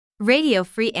Radio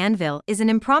Free Anvile is an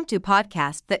impromptu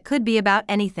podcast that could be about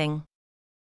anything.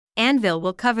 Anvile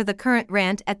will cover the current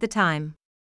rant at the time.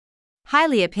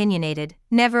 Highly opinionated,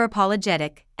 never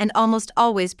apologetic, and almost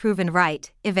always proven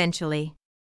right, eventually.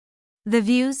 The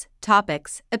views,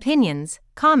 topics, opinions,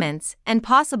 comments, and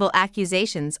possible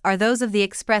accusations are those of the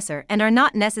expressor and are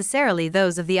not necessarily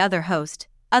those of the other host,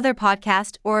 other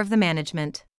podcast, or of the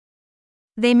management.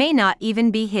 They may not even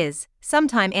be his.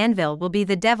 Sometime Anvile will be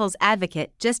the devil's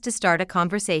advocate just to start a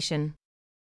conversation.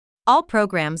 All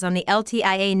programs on the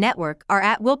LTIA network are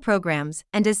at-will programs,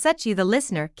 and as such you the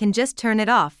listener can just turn it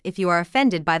off if you are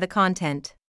offended by the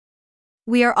content.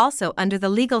 We are also under the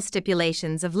legal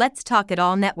stipulations of Let's Talk It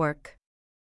All Network.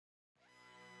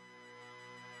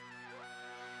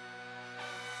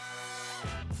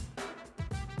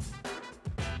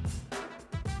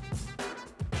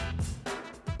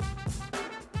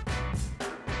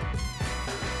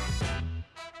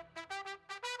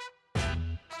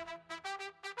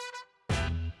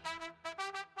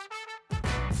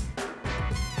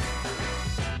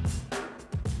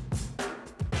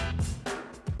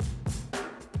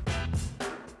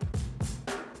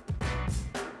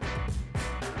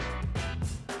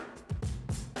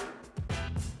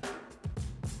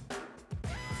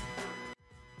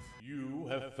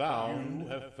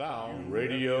 Have found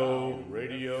Radio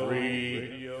Free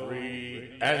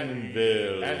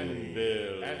Anvile.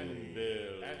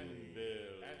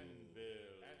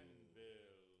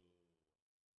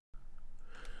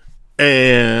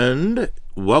 And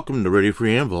welcome to Radio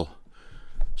Free Anvile.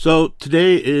 So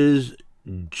today is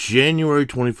January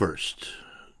 21st,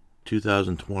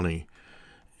 2020,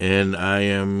 and I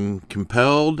am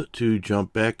compelled to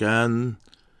jump back on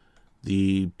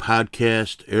the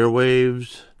podcast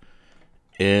airwaves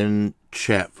and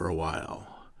chat for a while.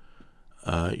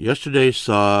 Yesterday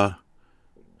saw,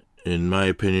 in my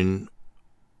opinion,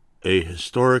 a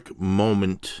historic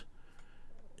moment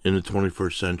in the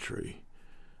 21st century.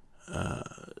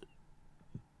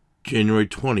 January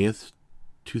 20th,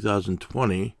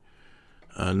 2020,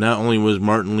 not only was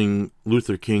Martin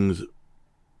Luther King's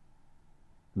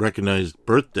recognized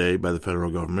birthday by the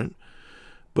federal government,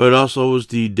 but it also was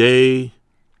the day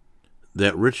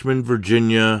that Richmond,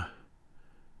 Virginia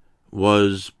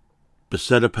was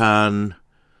beset upon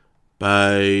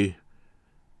by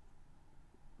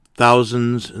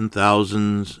thousands and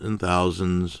thousands and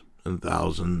thousands and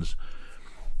thousands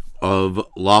of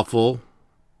lawful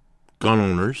gun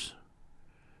owners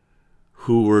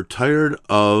who were tired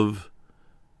of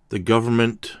the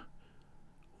government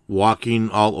walking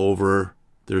all over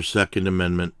their Second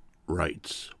Amendment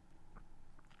rights.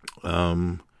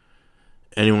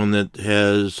 Anyone that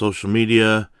has social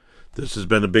media, this has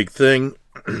been a big thing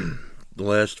the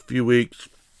last few weeks.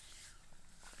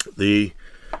 The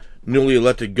newly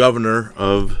elected governor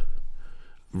of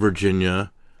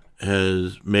Virginia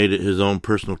has made it his own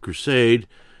personal crusade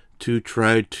to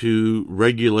try to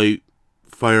regulate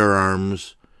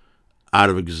firearms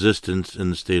out of existence in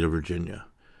the state of Virginia.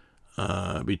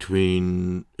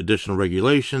 Between additional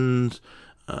regulations,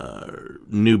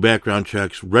 new background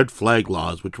checks, red flag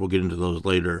laws, which we'll get into those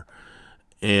later,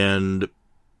 and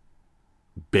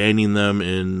banning them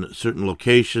in certain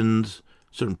locations,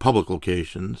 certain public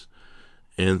locations,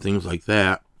 and things like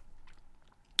that,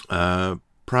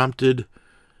 prompted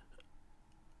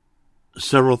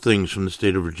several things from the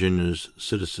state of Virginia's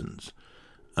citizens.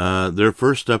 Their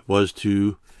first step was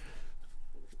to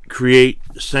create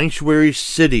sanctuary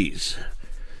cities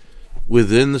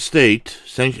within the state,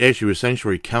 actually with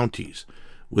sanctuary counties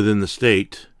within the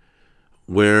state,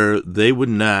 where they would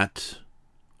not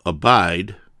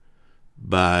abide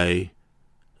by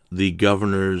the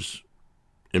governor's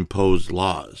imposed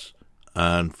laws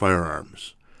on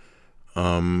firearms.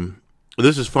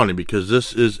 This is funny because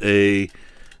this is a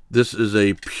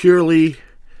purely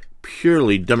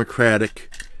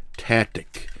democratic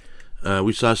tactic.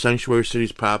 We saw sanctuary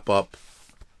cities pop up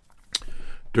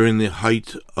during the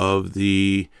height of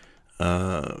the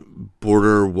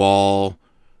border wall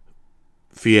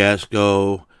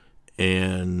fiasco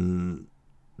and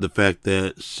the fact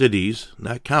that cities,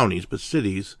 not counties, but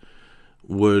cities,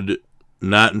 would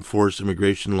not enforce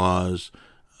immigration laws,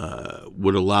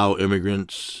 would allow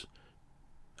immigrants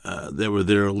that were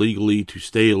there illegally to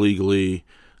stay illegally,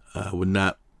 would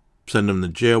not send them to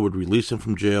jail, would release them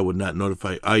from jail, would not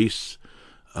notify ICE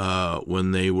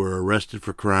when they were arrested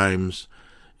for crimes,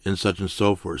 and such and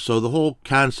so forth. So the whole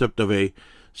concept of a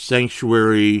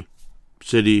sanctuary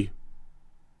city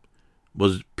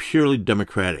was purely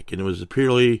democratic, and it was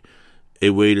purely a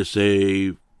way to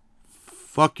say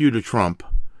fuck you to Trump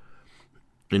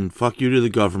and fuck you to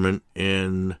the government,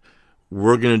 and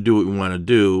we're going to do what we want to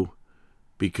do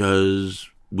because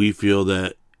we feel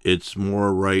that it's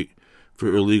more right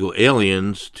for illegal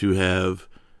aliens to have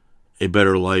a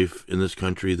better life in this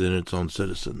country than its own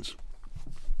citizens.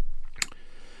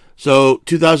 So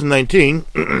 2019,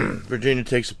 Virginia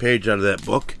takes a page out of that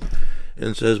book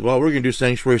and says, well, we're going to do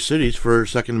sanctuary cities for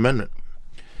Second Amendment.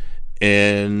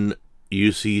 And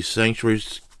you see sanctuary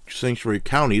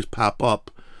counties pop up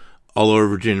all over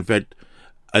Virginia. In fact,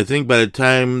 I think by the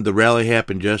time the rally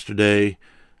happened yesterday,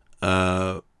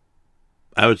 I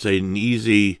would say an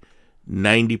easy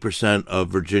 90% of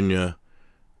Virginia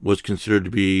was considered to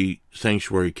be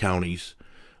sanctuary counties,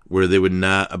 where they would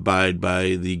not abide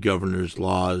by the governor's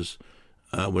laws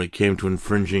when it came to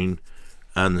infringing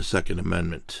on the Second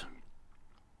Amendment.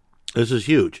 This is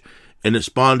huge, and it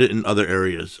spawned it in other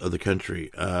areas of the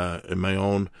country. In my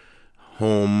own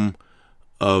home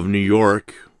of New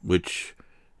York, which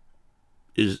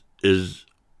is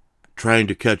trying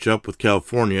to catch up with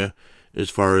California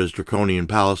as far as draconian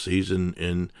policies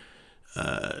and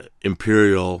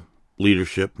imperial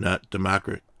leadership, not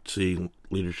democracy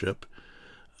leadership.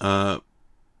 The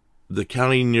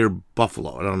county near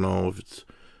Buffalo, I don't know if it's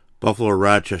Buffalo or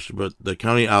Rochester, but the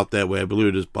county out that way, I believe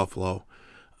it is Buffalo,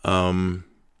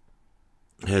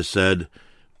 has said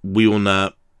we will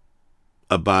not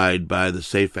abide by the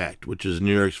SAFE Act, which is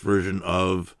New York's version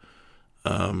of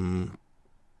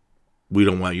we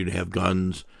don't want you to have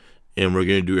guns, and we're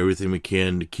going to do everything we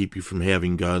can to keep you from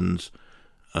having guns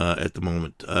at the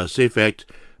moment. SAFE Act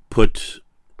put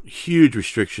huge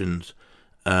restrictions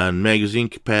on magazine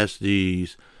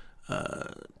capacities,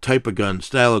 type of guns,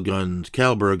 style of guns,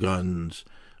 caliber of guns,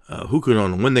 who can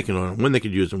own them, when they can own them, when they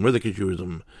could use them, where they could use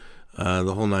them,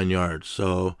 the whole 9 yards.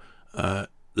 So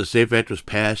the SAFE Act was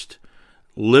passed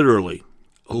literally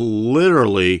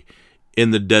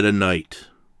in the dead of night.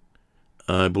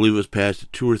 I believe it was passed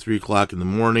at 2 or 3 o'clock in the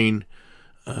morning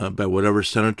by whatever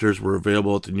senators were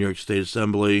available at the New York State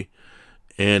Assembly,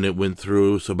 and it went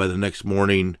through. So by the next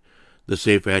morning, the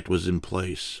SAFE Act was in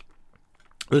place.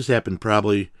 This happened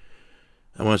probably,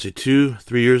 I want to say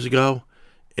 2-3 years ago,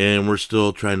 and we're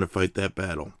still trying to fight that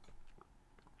battle.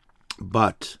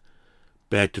 But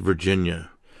back to Virginia.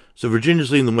 So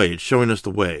Virginia's leading the way. It's showing us the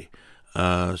way.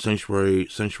 Sanctuary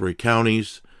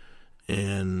counties,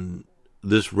 and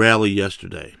this rally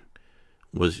yesterday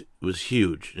was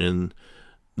huge. And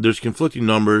there's conflicting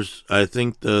numbers. I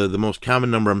think the most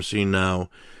common number I'm seeing now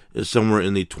is somewhere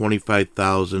in the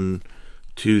 25,000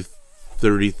 to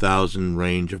 30,000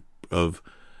 range of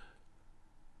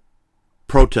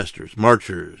protesters,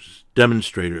 marchers,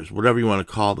 demonstrators, whatever you want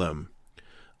to call them,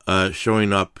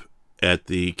 showing up at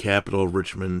the capital of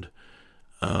Richmond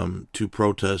to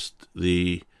protest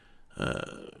the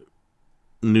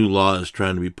new laws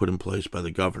trying to be put in place by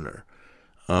the governor.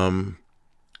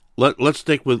 Let's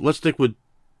stick with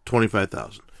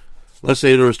 25,000. Let's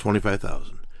say there was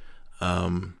 25,000.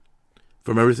 From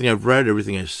everything I've read,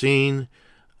 everything I've seen,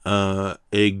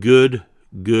 a good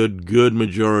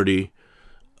majority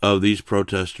of these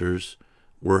protesters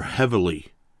were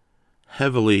heavily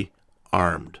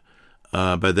armed.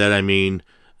 By that I mean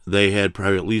they had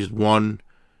probably at least 1,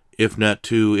 if not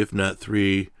 2, if not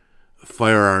 3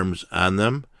 firearms on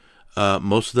them.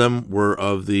 Most of them were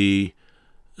of the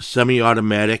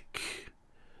semi-automatic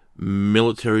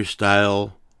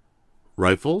military-style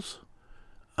rifles.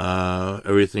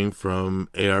 Everything from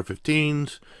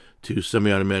AR-15s to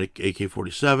semi-automatic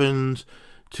AK-47s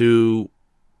to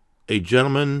a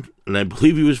gentleman, and I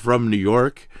believe he was from New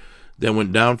York, that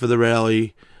went down for the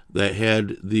rally that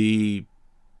had the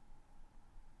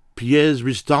pièce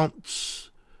résistance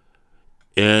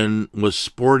and was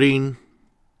sporting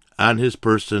on his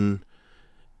person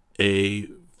a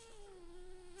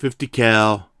 50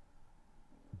 cal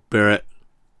Barrett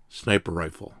sniper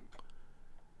rifle.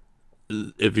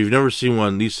 If you've never seen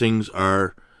one, these things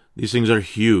are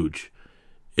huge.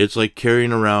 It's like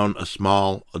carrying around a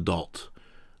small adult.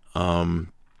 God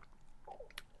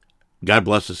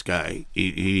bless this guy.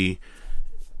 He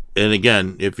and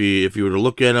again, if you were to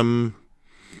look at him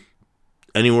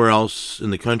anywhere else in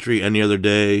the country any other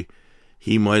day,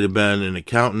 he might have been an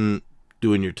accountant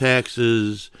doing your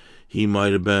taxes. He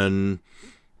might have been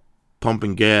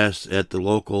pumping gas at the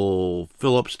local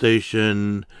fill-up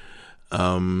station.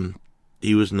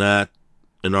 He was not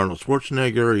an Arnold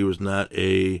Schwarzenegger. He was not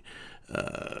a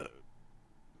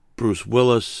Bruce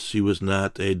Willis. He was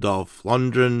not a Dolph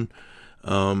Lundgren.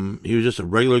 He was just a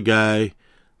regular guy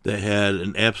that had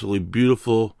an absolutely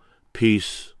beautiful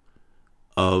piece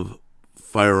of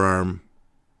firearm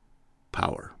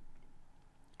power.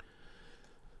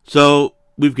 So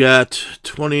we've got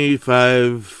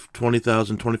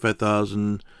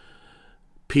 25,000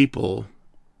 people,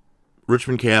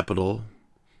 Richmond Capitol,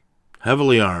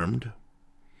 heavily armed,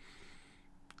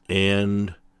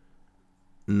 and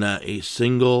not a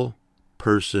single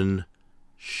person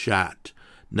shot.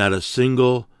 Not a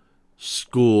single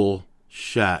school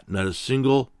shot. Not a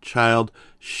single child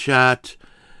shot.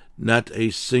 Not a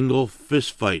single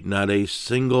fist fight. Not a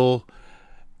single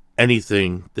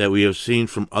anything that we have seen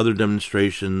from other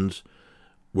demonstrations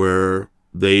where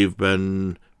they've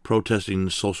been protesting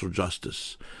social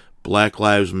justice, Black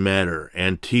Lives Matter,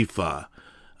 Antifa,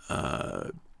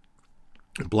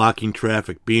 blocking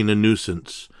traffic, being a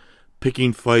nuisance,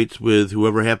 picking fights with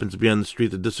whoever happens to be on the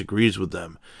street that disagrees with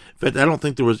them. In fact, I don't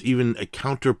think there was even a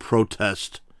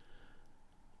counter-protest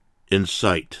in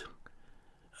sight.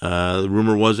 The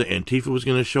rumor was that Antifa was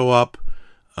going to show up.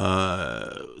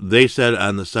 They said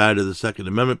on the side of the Second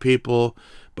Amendment people,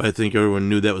 but I think everyone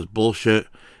knew that was bullshit,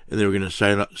 and they were going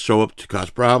to show up to cause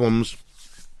problems.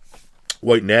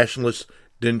 White nationalists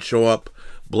didn't show up.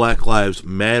 Black Lives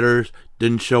Matter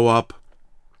didn't show up.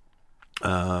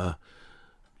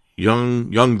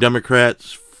 Young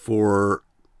Democrats for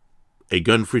a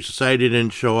gun-free society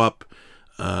didn't show up.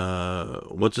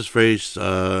 What's his face?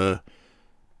 Hogue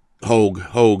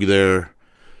there.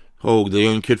 Hogue, the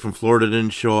young kid from Florida,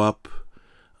 didn't show up.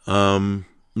 No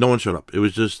one showed up. It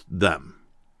was just them.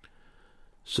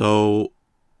 So,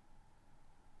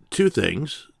 two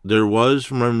things. There was,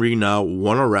 from what I'm reading now,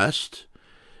 one arrest,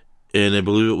 and I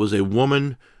believe it was a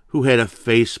woman who had a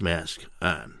face mask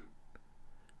on.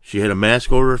 She had a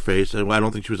mask over her face, and I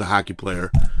don't think she was a hockey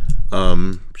player.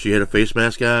 She had a face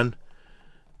mask on,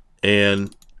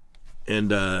 and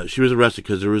she was arrested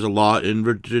because there was a law in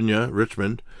Virginia,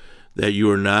 Richmond, that you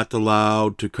are not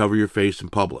allowed to cover your face in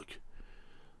public.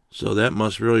 So that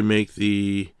must really make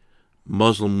the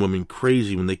Muslim women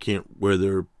crazy when they can't wear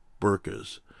their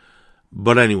burqas.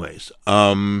 But anyways,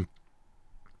 so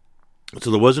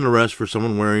there was an arrest for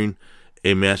someone wearing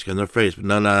a mask on their face, but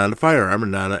not on a firearm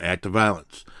and not an act of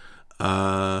violence.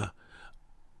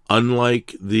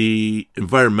 Unlike the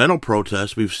environmental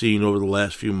protests we've seen over the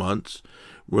last few months,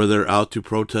 where they're out to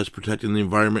protest protecting the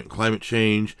environment, climate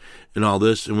change, and all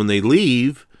this, and when they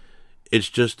leave, it's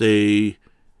just a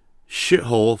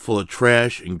shithole full of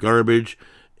trash and garbage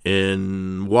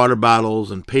and water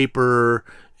bottles and paper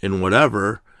and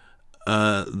whatever.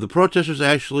 The protesters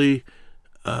actually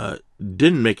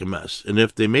didn't make a mess, and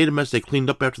if they made a mess, they cleaned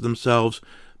up after themselves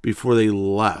before they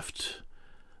left.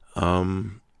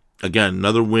 Again,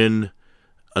 another win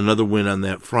on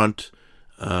that front.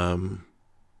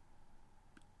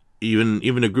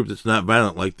 Even a group that's not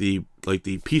violent, like the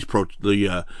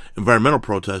environmental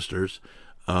protesters,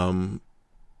 who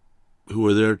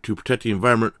are there to protect the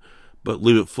environment, but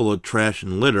leave it full of trash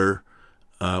and litter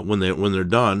when they're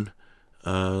done.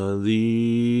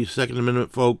 The Second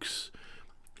Amendment folks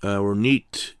were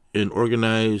neat and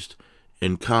organized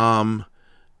and calm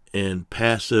and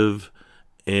passive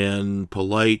and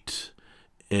polite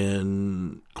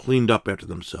and cleaned up after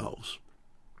themselves.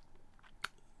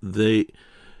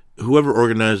 Whoever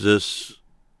organized this,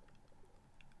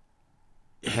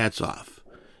 hats off.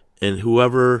 And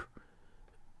whoever,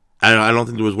 I don't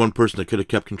think there was one person that could have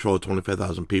kept control of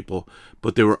 25,000 people,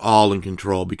 but they were all in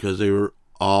control because they were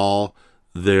all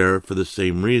there for the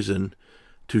same reason,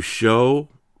 to show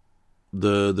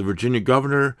the Virginia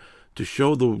governor, to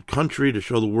show the country, to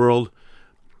show the world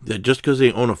that just because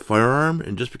they own a firearm,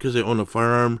 and just because they own a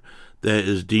firearm that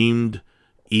is deemed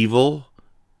evil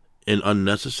and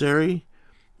unnecessary,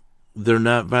 they're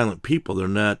not violent people. They're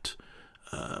not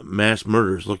mass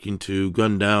murderers looking to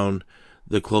gun down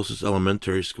the closest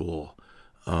elementary school.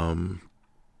 And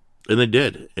they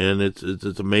did. And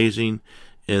it's amazing.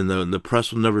 And the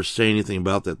press will never say anything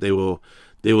about that. They will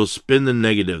spin the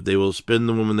negative. They will spin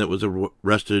the woman that was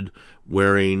arrested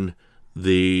wearing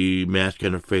the mask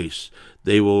on her face.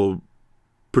 They will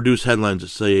produce headlines that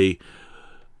say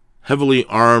heavily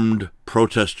armed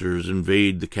protesters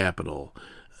invade the Capitol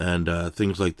and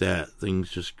things like that.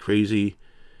 Things just crazy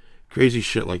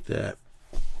shit like that.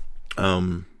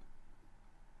 And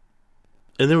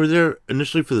they were there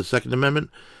initially for the Second Amendment,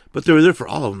 but they were there for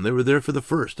all of them. They were there for the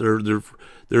first.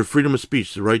 Their freedom of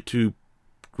speech, the right to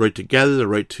gather, the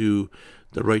right to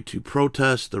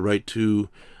protest, the right to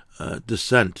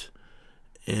dissent,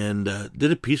 and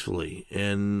did it peacefully.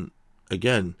 And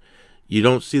again, you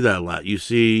don't see that a lot. You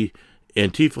see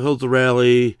Antifa holds a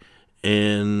rally,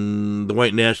 and the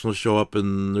white nationalists show up,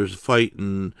 and there's a fight,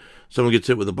 and someone gets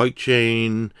hit with a bike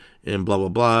chain, and blah, blah,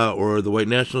 blah. Or the white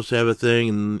nationalists have a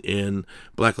thing, and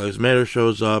Black Lives Matter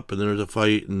shows up, and there's a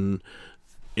fight, and,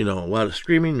 a lot of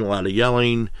screaming, a lot of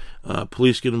yelling.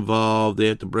 Police get involved. They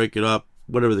have to break it up,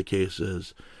 whatever the case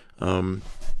is.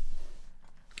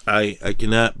 I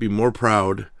cannot be more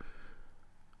proud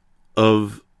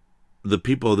of the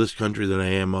people of this country than I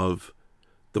am of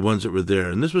the ones that were there.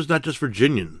 And this was not just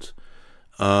Virginians.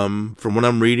 From what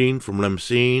I'm reading, from what I'm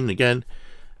seeing, again,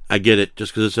 I get it.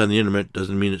 Just because it's on the internet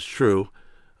doesn't mean it's true.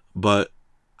 But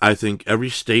I think every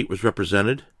state was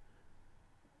represented,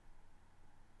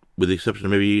 with the exception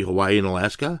of maybe Hawaii and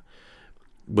Alaska.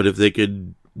 But if they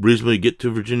could reasonably get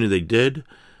to Virginia, they did.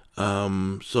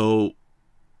 So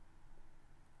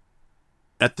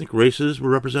ethnic races were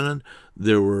represented.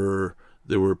 There were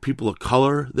people of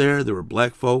color there. There were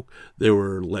black folk. There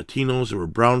were Latinos. There were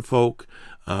brown folk.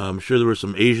 I'm sure there were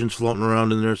some Asians floating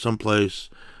around in there someplace.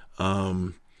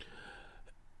 And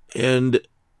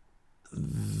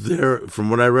there, from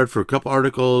what I read for a couple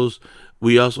articles,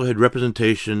 we also had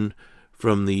representation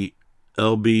from the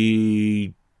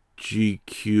LBGQT.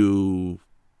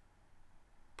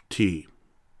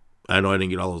 I know I didn't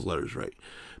get all those letters right.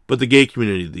 But the gay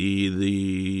community,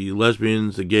 the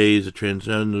lesbians, the gays, the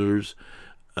transgenders,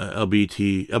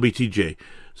 LBTJ.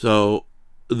 So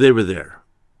they were there.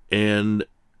 And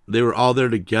they were all there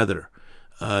together.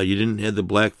 You didn't have the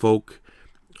black folk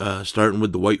starting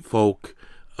with the white folk.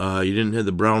 You didn't have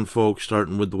the brown folk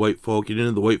starting with the white folk. You didn't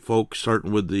have the white folk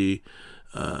starting with the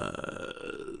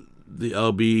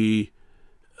LBTG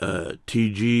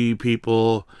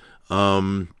people.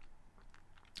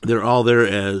 They're all there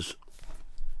as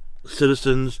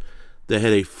citizens that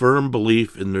had a firm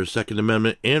belief in their Second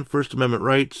Amendment and First Amendment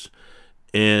rights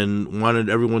and wanted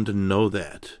everyone to know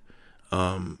that.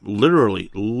 Literally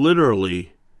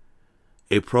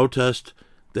a protest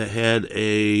that had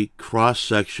a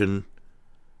cross-section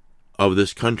of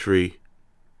this country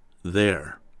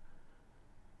there.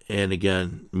 And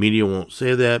again, media won't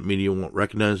say that. Media won't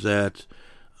recognize that.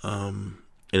 And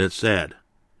it's sad.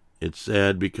 It's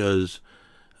sad because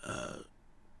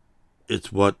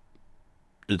it's what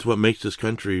makes this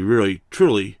country really,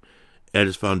 truly, at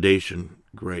its foundation,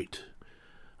 great.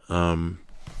 What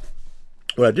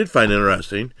I did find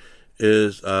interesting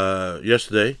is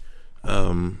yesterday,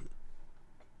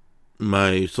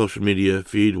 my social media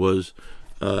feed was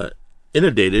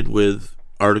inundated with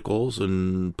articles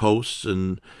and posts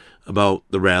and about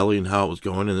the rally and how it was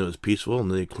going, and it was peaceful, and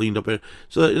they cleaned up it.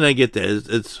 So, and I get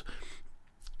that.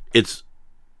 It's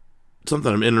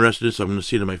something I'm interested in, so I'm going to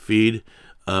see it in my feed.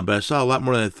 But I saw a lot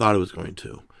more than I thought I was going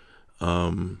to.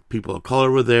 People of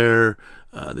color were there.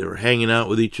 They were hanging out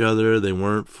with each other. They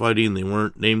weren't fighting. They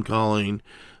weren't name-calling,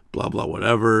 blah, blah,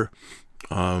 whatever.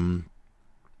 But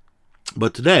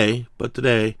today,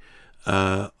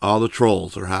 all the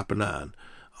trolls are hopping on.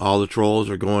 All the trolls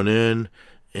are going in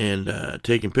and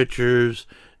taking pictures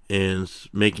and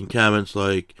making comments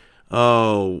like,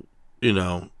 oh, you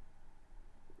know,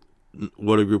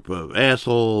 what a group of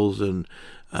assholes, and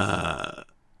I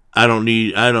don't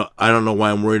know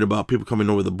why I'm worried about people coming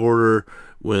over the border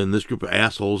when this group of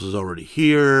assholes is already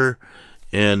here,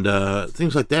 and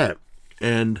things like that.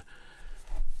 And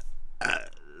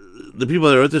the people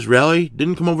that are at this rally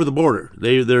didn't come over the border.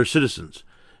 They're citizens,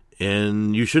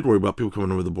 and you should worry about people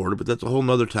coming over the border, but that's a whole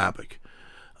nother topic.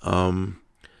 And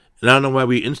I don't know why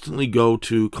we instantly go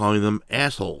to calling them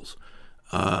assholes.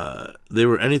 They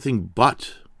were anything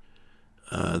but.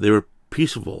 They were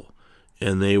peaceful,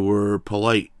 and they were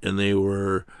polite, and they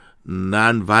were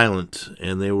non-violent,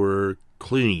 and they were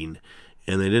clean,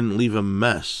 and they didn't leave a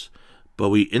mess. But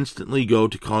we instantly go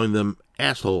to calling them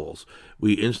assholes.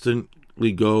 We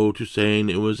instantly go to saying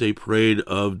it was a parade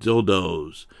of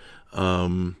dildos.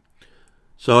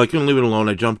 So I couldn't leave it alone.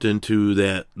 I jumped into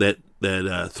that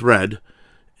thread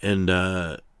and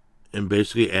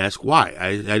basically asked why.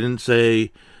 I didn't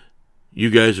say you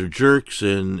guys are jerks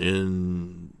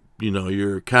and you know,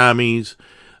 you're commies.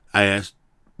 I asked,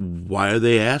 why are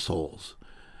they assholes?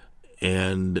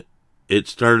 And it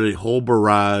started a whole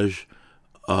barrage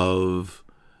of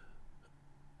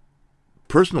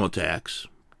personal attacks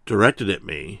directed at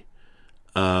me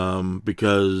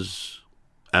because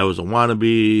I was a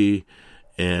wannabe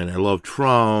and I love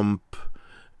Trump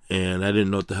and I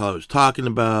didn't know what the hell I was talking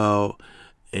about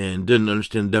and didn't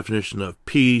understand the definition of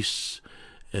peace.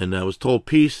 And I was told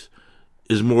peace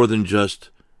is more than just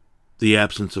the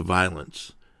absence of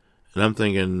violence. And I'm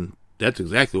thinking, that's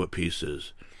exactly what peace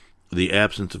is. The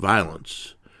absence of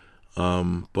violence.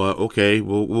 But okay,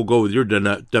 we'll go with your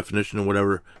definition of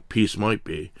whatever peace might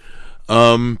be.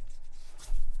 And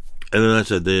then I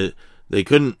said they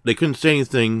couldn't say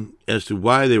anything as to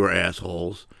why they were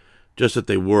assholes, just that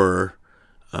they were.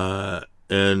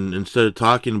 And instead of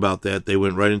talking about that, they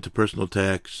went right into personal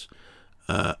attacks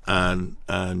on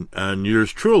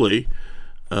yours truly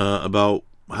about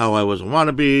how I was a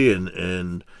wannabe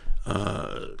and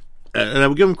and I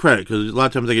would give them credit because a lot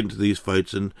of times I get into these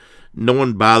fights and no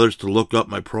one bothers to look up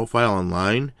my profile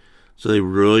online, so they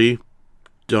really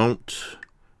don't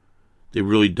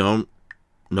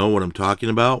know what I'm talking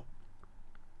about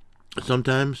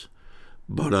sometimes.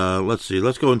 But let's see.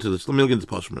 Let's go into this. Let me look into this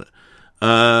post for a minute.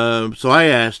 So I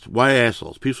asked, why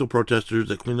assholes? Peaceful protesters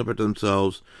that clean up after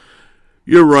themselves.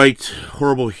 You're right.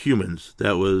 Horrible humans.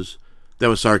 That was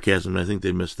sarcasm. I think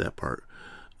they missed that part.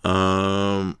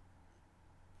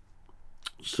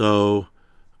 So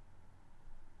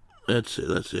that's it.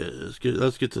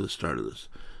 Let's get to the start of this.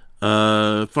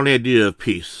 Funny idea of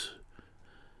peace.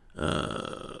 Bunch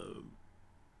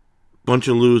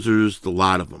of losers, the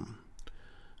lot of them.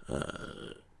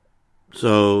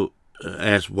 So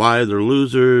asked why they're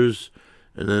losers,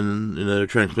 and then they're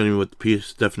trying to explain to me what the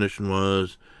peace definition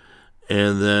was,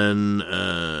 and then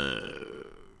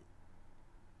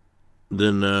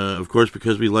of course,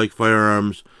 because we like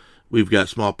firearms, we've got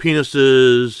small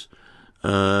penises,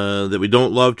 that we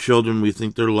don't love children, we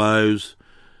think their lives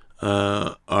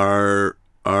are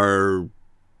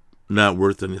not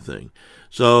worth anything.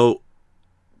 So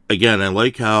again, I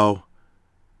like how,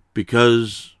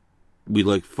 because we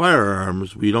like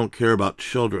firearms, we don't care about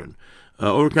children.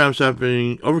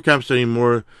 Overcompensating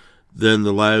more than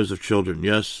the lives of children.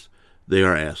 Yes, they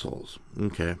are assholes.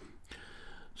 Okay.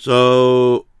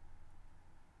 So,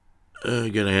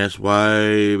 again, I asked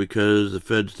why. Because the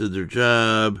feds did their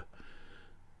job.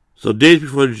 So, days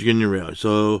before the Virginia rally.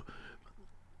 So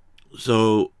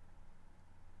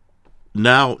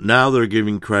now they're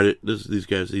giving credit. These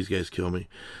guys kill me.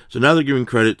 So now they're giving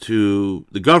credit to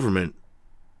the government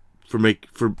for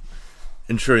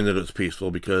ensuring that it was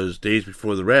peaceful, because days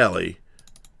before the rally,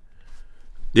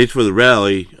 they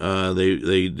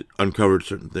uncovered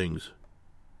certain things.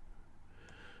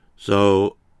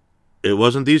 So it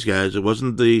wasn't these guys. It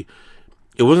wasn't the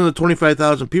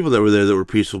 25,000 people that were there that were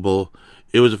peaceable.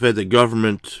 It was the fact that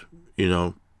government,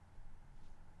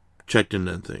 checked in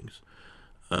on things.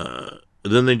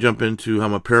 Then they jump into how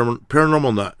I'm a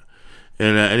paranormal nut.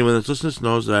 And anyone that's listening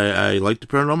knows that I like the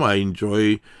paranormal. I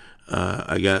enjoy.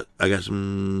 I got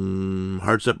some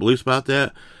hard set beliefs about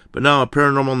that. But now I'm a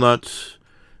paranormal nut.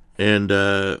 And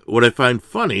what I find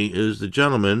funny is the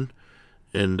gentleman,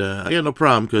 and I got no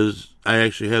problem because I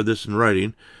actually have this in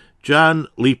writing. John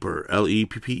Leeper,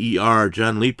 Lepper,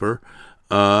 John Leeper,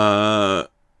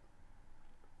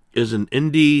 is an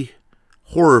indie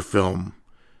horror film.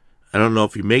 I don't know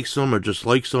if he makes them or just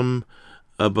likes them,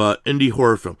 but indie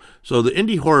horror film. So the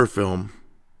indie horror film,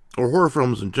 or horror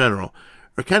films in general,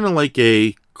 are kind of like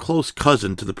a close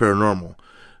cousin to the paranormal.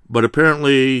 But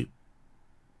apparently,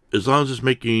 as long as it's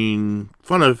making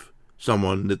fun of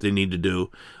someone that they need to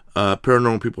do,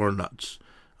 paranormal people are nuts.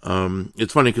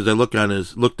 It's funny because I looked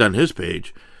on his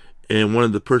page, and one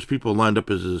of the first people lined up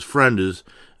as his friend is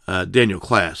Daniel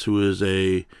Class, who is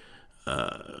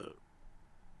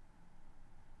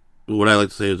what I like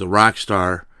to say is a rock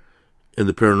star in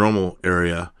the paranormal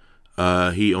area.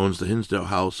 He owns the Hinsdale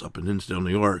House up in Hinsdale, New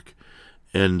York.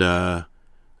 And I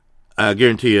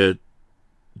guarantee you,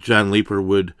 John Leeper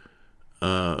would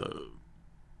have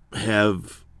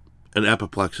an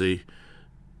apoplexy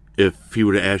if he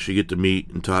were to actually get to meet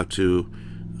and talk to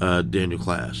Daniel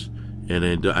Class.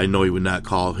 And I know he would not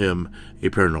call him a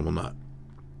paranormal nut.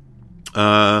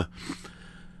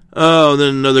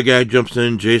 Then another guy jumps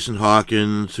in, Jason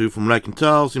Hawkins, who, from what I can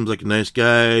tell, seems like a nice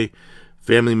guy,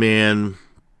 family man,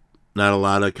 not a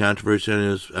lot of controversy on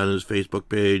his Facebook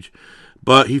page,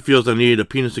 but he feels I need a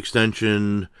penis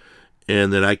extension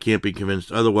and that I can't be convinced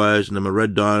otherwise, and I'm a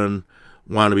Red Dawn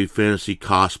wannabe fantasy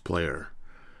cosplayer.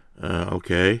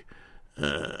 Okay.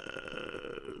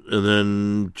 And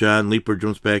then John Leeper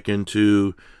jumps back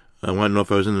into, I want to know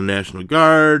if I was in the National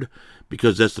Guard,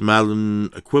 because that's the modern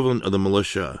equivalent of the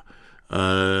militia,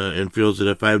 and feels that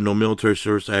if I have no military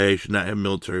service, I should not have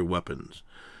military weapons.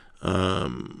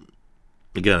 Again,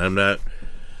 I'm not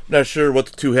sure what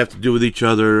the two have to do with each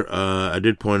other. I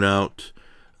did point out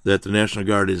that the National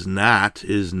Guard is not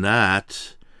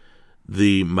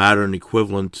the modern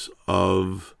equivalent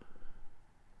of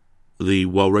the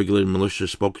well-regulated militia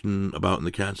spoken about in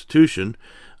the Constitution.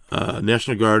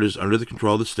 National Guard is under the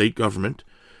control of the state government.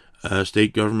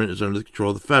 State government is under the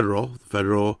control of the federal. The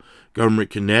federal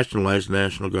government can nationalize the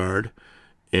National Guard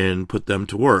and put them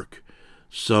to work.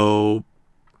 So,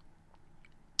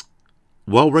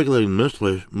 well-regulated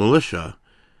militia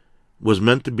was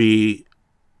meant to be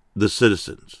the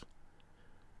citizens,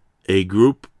 a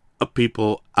group of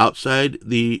people outside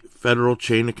the federal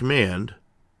chain of command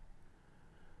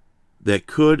that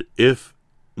could, if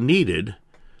needed,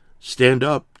 stand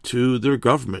up to their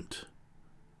government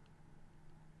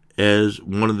as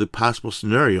one of the possible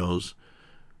scenarios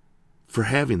for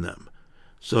having them.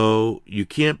 So you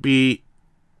can't be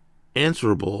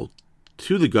answerable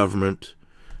to the government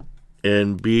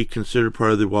and be considered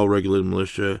part of the well-regulated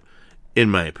militia, in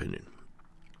my opinion.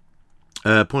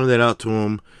 I pointed that out to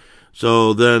him.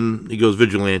 So then he goes,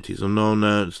 vigilantes.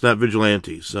 No, it's not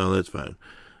vigilantes, so that's fine.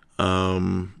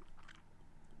 Want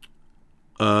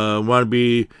to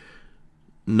be...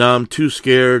 No, I'm too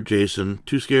scared, Jason.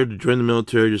 Too scared to join the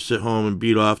military, to sit home and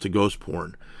beat off to ghost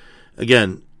porn.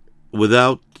 Again,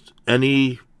 without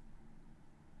the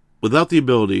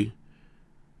ability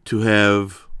to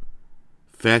have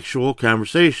factual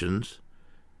conversations,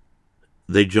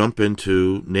 they jump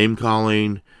into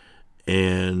name-calling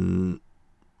and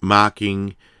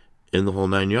mocking in the whole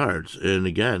 9 yards. And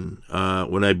again,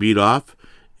 when I beat off,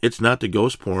 it's not the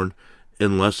ghost porn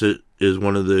unless it is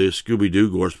one of the Scooby-Doo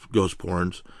ghost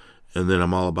porns, and then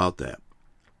I'm all about that.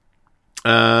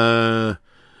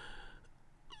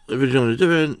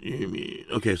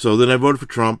 Okay, so then I voted for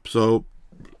Trump. So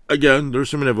again,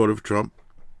 there's something I voted for Trump.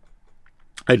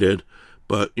 I did,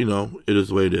 but it is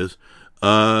the way it is.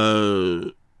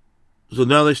 So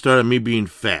now they started me being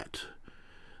fat.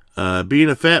 Being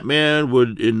a fat man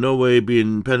would in no way be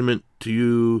an impediment to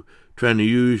you trying to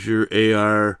use your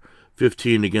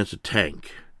AR-15 against a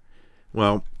tank.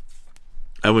 Well,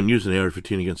 I wouldn't use an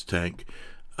AR-15 against a tank.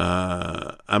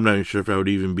 I'm not even sure if I would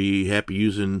even be happy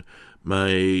using my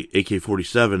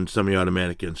AK-47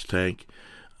 semi-automatic against a tank.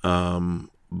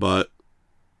 But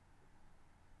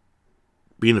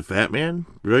being a fat man,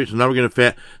 right? So now we're gonna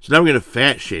fat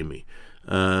shame me.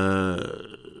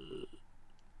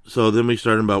 So then we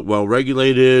started about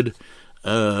well-regulated.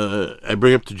 I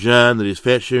bring up to John that he's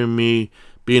fat shaming me,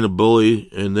 being a bully,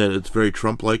 and that it's very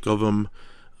Trump-like of him.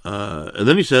 And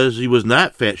then he says he was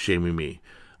not fat shaming me.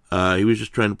 He was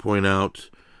just trying to point out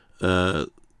that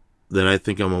I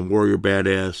think I'm a warrior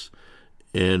badass,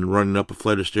 and running up a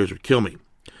flight of stairs would kill me.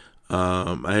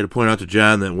 I had to point out to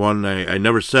John that I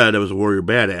never said I was a warrior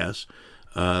badass.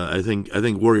 I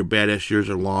think warrior badass years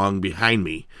are long behind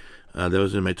me. That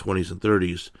was in my 20s and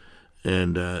 30s,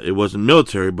 and it wasn't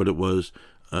military, but it was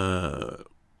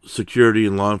security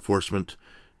and law enforcement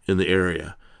in the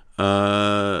area.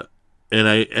 And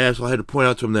I had to point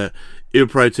out to him that it would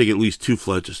probably take at least 2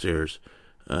 flights of stairs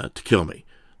to kill me.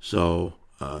 So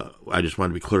I just wanted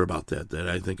to be clear about that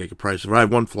I think I could probably survive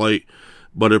 1 flight,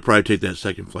 but it'd probably take that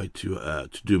second flight to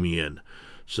do me in.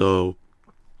 So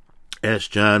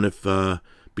asked John if,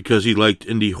 because he liked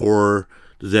indie horror,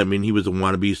 does that mean he was a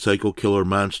wannabe psycho killer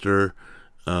monster?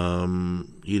 He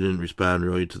didn't respond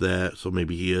really to that, so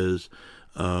maybe he is.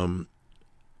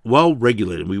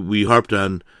 Well-regulated. We harped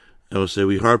on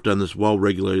this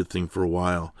well-regulated thing for a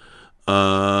while.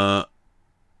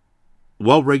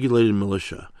 Well-regulated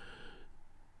militia.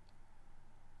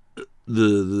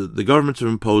 The governments have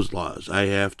imposed laws. I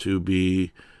have to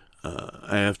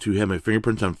have my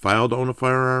fingerprints on file to own a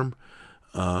firearm.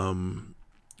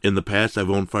 In the past,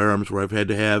 I've owned firearms where I've had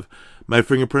to have my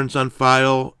fingerprints on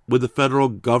file with the federal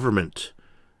government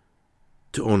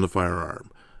to own the firearm.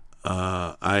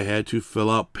 I had to fill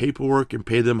out paperwork and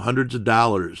pay them hundreds of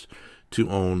dollars to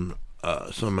own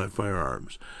some of my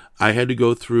firearms. I had to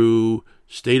go through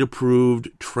state-approved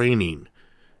training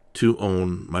to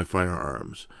own my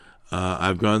firearms.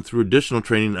 I've gone through additional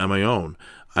training on my own.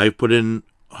 I've put in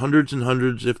hundreds and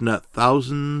hundreds, if not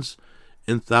thousands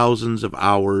and thousands of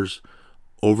hours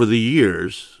over the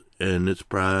years, and it's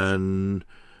been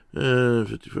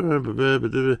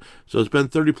 55, so it's been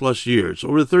 30 plus years.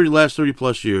 Over the last 30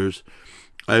 plus years,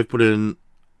 I've put in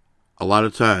a lot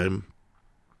of time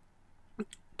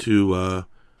to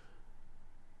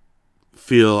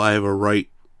feel I have a right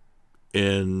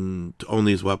to own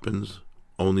these weapons,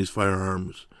 own these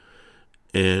firearms,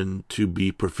 and to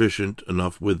be proficient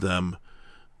enough with them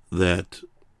that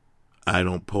I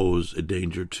don't pose a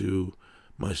danger to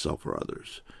myself or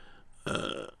others.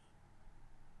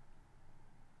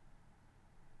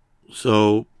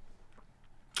 So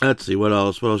let's see what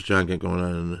else John got going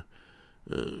on.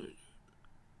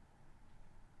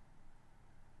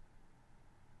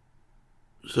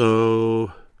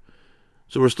 So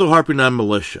we're still harping on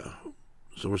militia.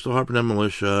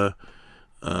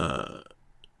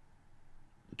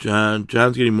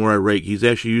 John's getting more irate. He's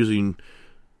actually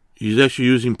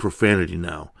using profanity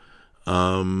now.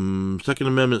 Second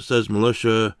Amendment says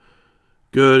militia.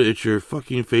 Good, it's your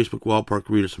fucking Facebook wall park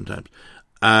reader sometimes.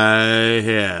 I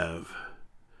have.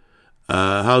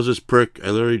 How's this prick?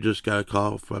 I literally just got a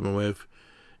call from my wife,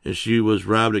 and she was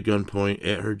robbed at gunpoint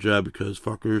at her job because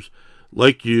fuckers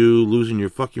like you losing your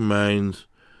fucking minds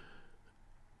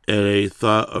at a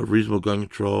thought of reasonable gun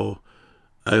control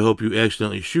I hope you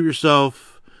accidentally shoot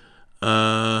yourself.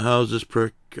 How's this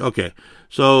prick? Okay,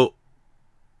 so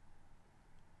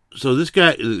this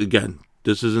guy, again,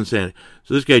 this is insanity.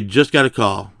 So this guy just got a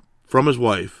call from his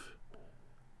wife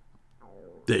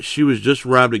that she was just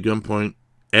robbed at gunpoint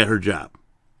at her job.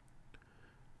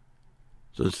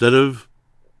 So instead of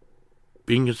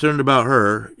being concerned about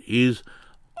her, he's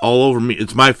all over me.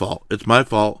 It's my fault. It's my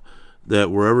fault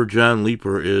that wherever John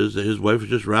Leeper is, that his wife was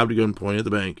just robbed at gunpoint at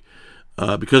the bank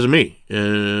because of me.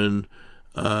 And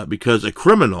because a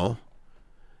criminal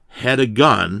had a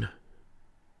gun,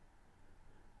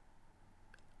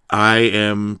 I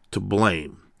am to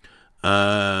blame.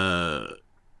 Because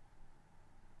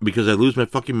I lose my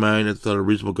fucking mind at the thought of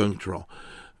reasonable gun control.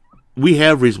 We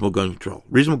have reasonable gun control.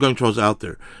 Reasonable gun control is out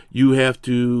there. You have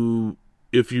to,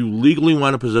 if you legally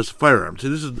want to possess a firearm. See,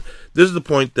 this is the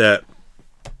point that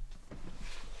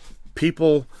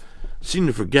people seem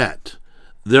to forget.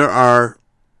 There are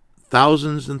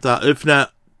thousands and thousands, if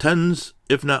not tens,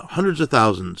 if not hundreds of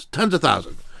thousands, tens of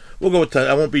thousands. We'll go with 10.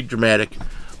 I won't be dramatic.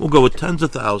 We'll go with tens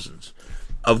of thousands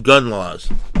of gun laws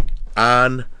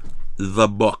on the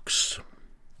books.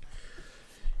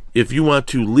 If you want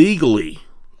to legally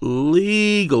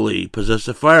possess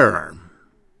a firearm,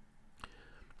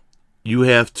 you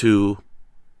have to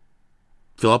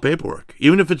fill out paperwork.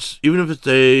 Even if it's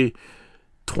a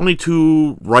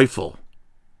 .22 rifle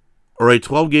or a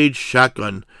 12 gauge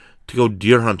shotgun to go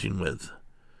deer hunting with,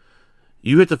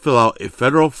 you have to fill out a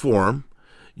federal form.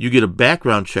 You get a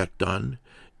background check done,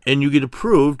 and you get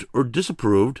approved or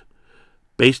disapproved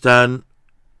based on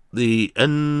the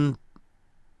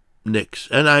NICS,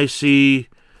 NICS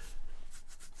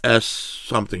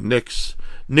something, NICS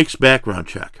background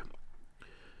check.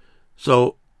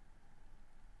 So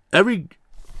every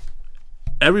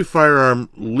firearm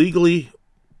legally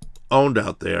owned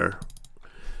out there,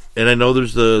 and I know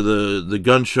there's the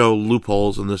gun show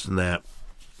loopholes and this and that,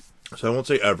 so I won't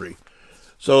say every.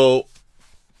 So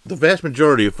the vast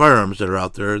majority of firearms that are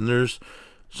out there, and there's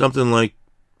something like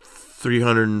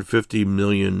 350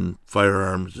 million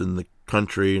firearms in the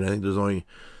country, and I think there's only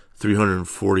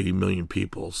 340 million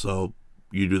people, so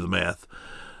you do the math.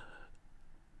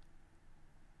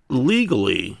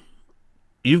 Legally,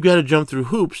 you've got to jump through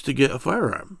hoops to get a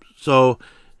firearm. So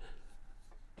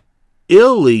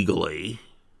illegally,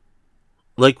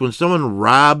 like when someone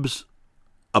robs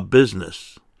a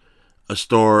business, a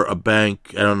store, a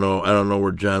bank, I don't know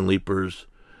where John Leeper's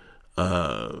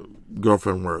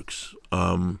girlfriend works.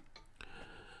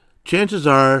 Chances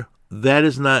are that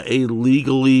is not a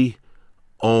legally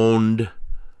owned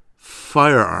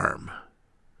firearm.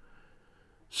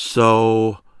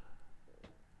 So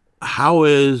how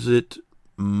is it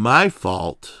my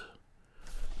fault,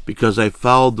 because I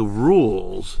followed the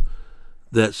rules,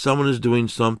 that someone is doing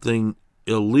something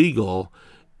illegal?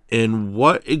 And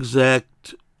what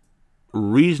exact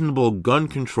reasonable gun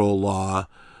control law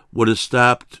would have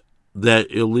stopped that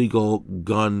illegal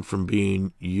gun from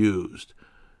being used,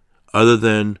 other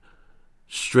than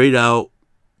straight out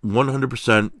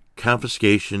 100%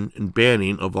 confiscation and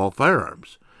banning of all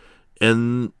firearms?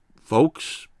 And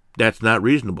folks, that's not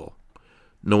reasonable.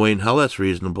 No way in hell that's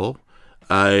reasonable.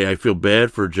 I feel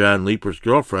bad for John Leeper's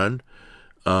girlfriend.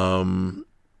 I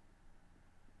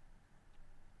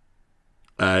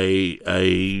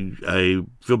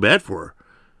feel bad for her.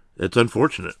 It's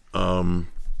unfortunate. But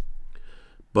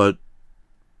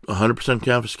 100%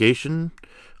 confiscation,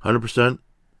 100%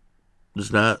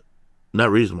 is not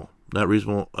reasonable. Not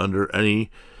reasonable under any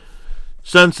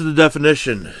sense of the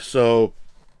definition. So,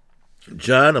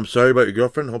 John, I'm sorry about your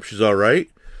girlfriend. Hope she's all right.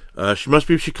 She must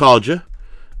be if she called you.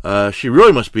 She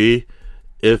really must be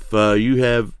if you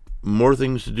have more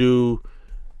things to do,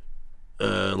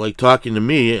 like talking to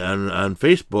me on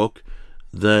Facebook,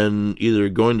 than either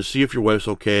going to see if your wife's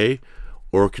okay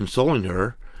or consoling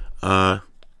her.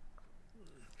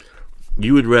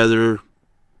 You would rather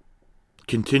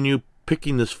continue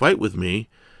picking this fight with me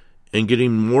and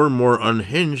getting more and more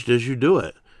unhinged as you do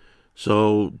it.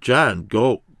 So, John,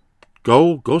 go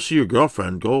see your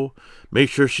girlfriend. Go make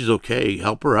sure she's okay.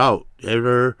 Help her out. Get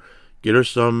her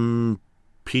some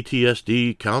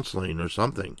PTSD counseling or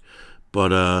something.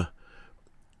 But I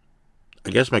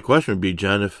guess my question would be,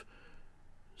 John, if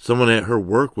someone at her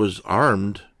work was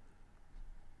armed,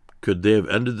 could they have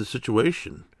ended the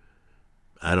situation?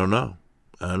 I don't know.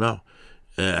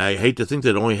 I hate to think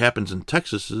that it only happens in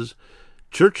Texas's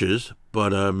churches,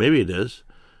 but maybe it is.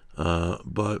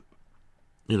 But,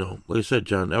 like I said,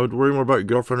 John, I would worry more about your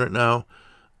girlfriend right now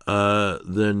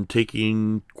than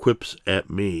taking quips at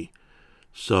me.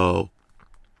 So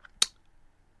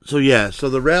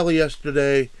the rally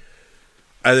yesterday,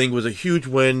 I think, was a huge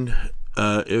win.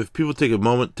 if people take a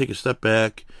moment, take a step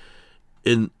back,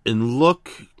 and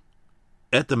look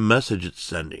at the message it's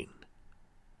sending.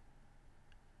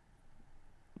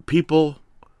 People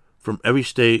from every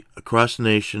state across the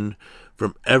nation,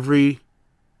 from every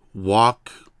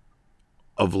walk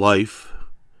of life,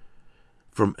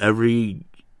 from every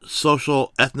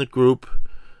social, ethnic group.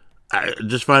 I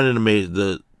just find it amazing.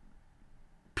 The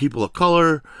people of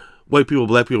color, white people,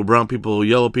 black people, brown people,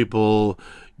 yellow people,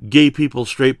 gay people,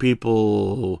 straight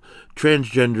people,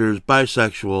 transgenders,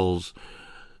 bisexuals.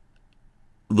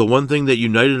 The one thing that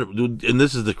united, and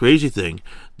this is the crazy thing,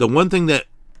 the one thing that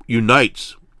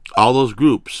unites all those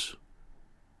groups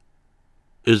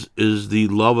is the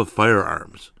love of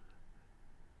firearms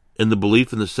and the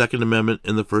belief in the Second Amendment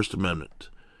and the First Amendment.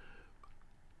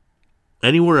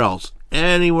 Anywhere else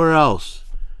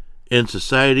in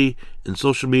society, in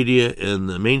social media, in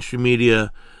the mainstream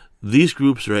media, these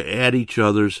groups are at each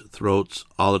other's throats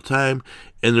all the time,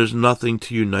 and there's nothing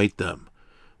to unite them.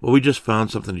 Well, we just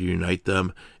found something to unite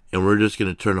them, and we're just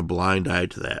going to turn a blind eye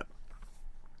to that.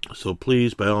 So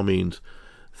please, by all means,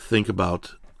 think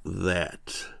about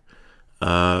that.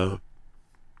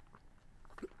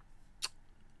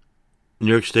 New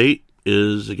York State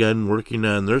is, again, working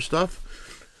on their stuff.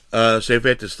 SAFE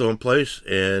Act is still in place,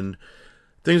 and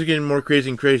things are getting more crazy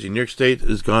and crazy. New York State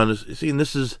is gone. See, and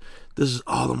this is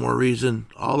all the more reason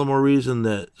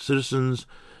that citizens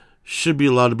should be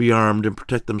allowed to be armed and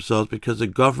protect themselves, because the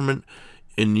government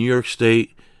in New York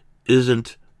State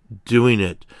isn't doing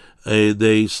it.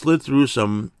 They slid through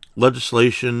some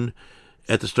legislation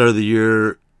at the start of the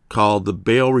year called the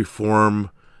Bail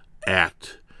Reform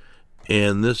Act,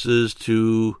 and this is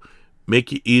to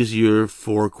make it easier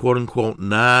for quote-unquote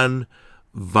non-violent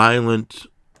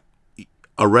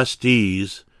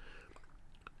arrestees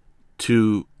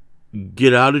to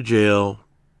get out of jail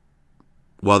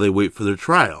while they wait for their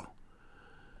trial.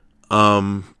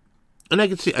 And I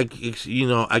could see,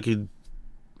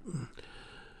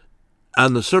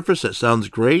 on the surface that sounds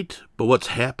great, but what's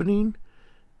happening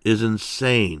is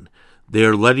insane.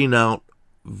 They're letting out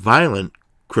violent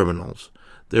criminals.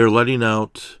 There's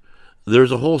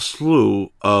a whole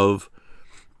slew of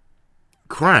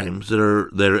crimes that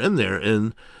are in there,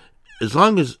 and as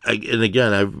long as, and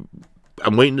again,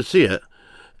 I'm waiting to see it.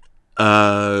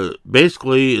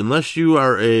 Basically, unless you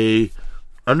are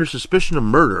under suspicion of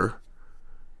murder,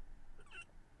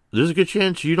 there's a good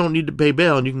chance you don't need to pay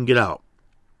bail and you can get out.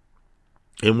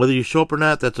 And whether you show up or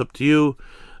not, that's up to you.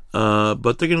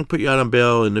 But they're going to put you out on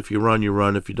bail, and if you run, you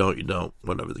run. If you don't, you don't.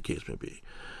 Whatever the case may be.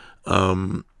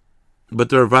 But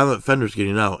there are violent offenders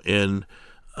getting out, and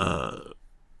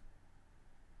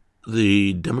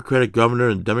the Democratic governor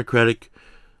and Democratic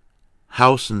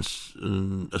House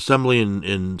and Assembly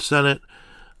and Senate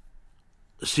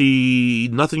see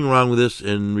nothing wrong with this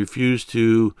and refuse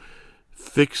to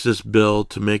fix this bill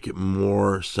to make it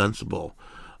more sensible.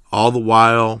 All the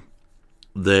while,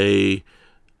 they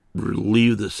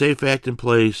leave the SAFE Act in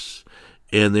place,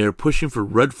 and they're pushing for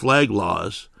red flag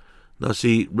laws. Now,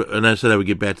 see, and I said I would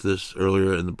get back to this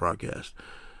earlier in the broadcast.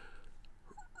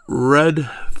 Red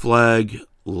flag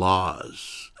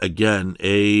laws. Again,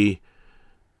 an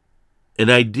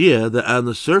idea that on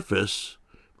the surface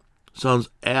sounds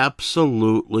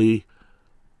absolutely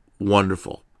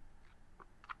wonderful.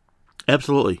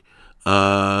 Absolutely.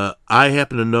 I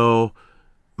happen to know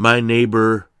my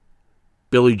neighbor,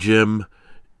 Billy Jim,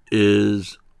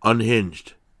 is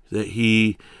unhinged. That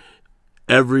he,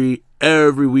 every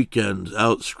weekend,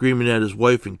 out screaming at his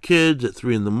wife and kids at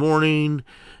 3 a.m,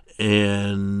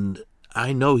 and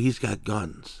I know he's got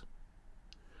guns.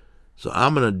 So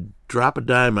I'm going to drop a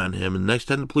dime on him, and next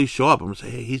time the police show up, I'm going to say,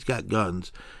 hey, he's got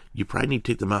guns. You probably need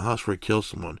to take them out of the house before he kills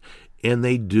someone. And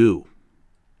they do.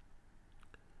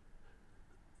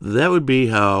 That would be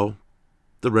how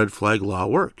the red flag law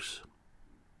works.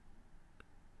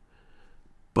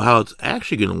 But how it's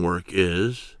actually going to work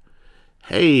is,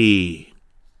 hey,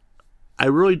 I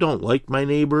really don't like my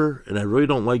neighbor, and I really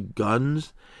don't like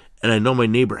guns, and I know my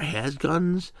neighbor has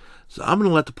guns, so I'm going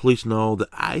to let the police know that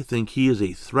I think he is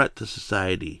a threat to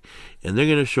society. And they're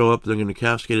going to show up, they're going to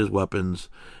confiscate his weapons,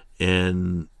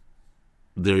 and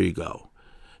there you go.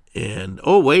 And,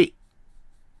 oh, wait,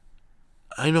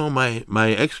 I know my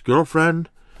ex-girlfriend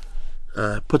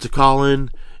puts a call in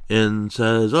and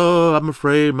says, oh, I'm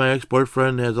afraid my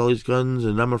ex-boyfriend has all these guns,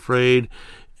 and I'm afraid,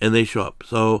 and they show up.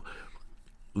 So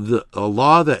a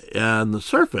law that on the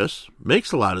surface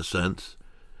makes a lot of sense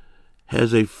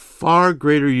has a far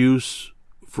greater use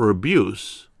for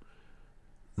abuse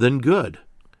than good.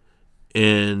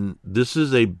 And this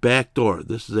is a backdoor.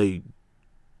 This is a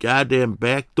goddamn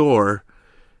backdoor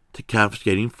to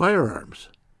confiscating firearms.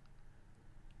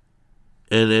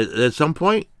 And at some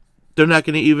point, they're not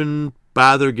going to even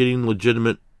bother getting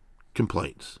legitimate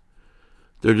complaints.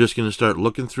 They're just going to start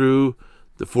looking through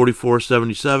the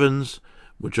 4477s,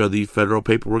 which are the federal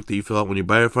paperwork that you fill out when you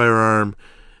buy a firearm,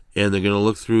 and they're going to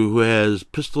look through who has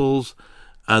pistols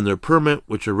on their permit,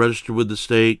 which are registered with the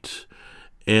state,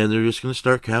 and they're just going to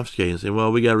start confiscating and say,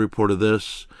 well, we got a report of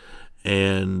this,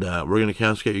 and we're going to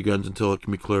confiscate your guns until it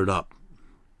can be cleared up.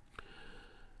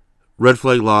 Red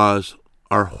flag laws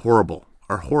are horrible,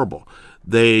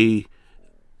 They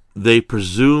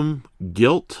presume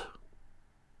guilt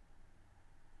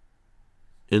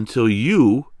until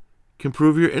you can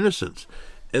prove your innocence.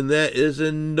 And that is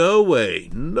in no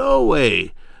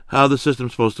way how the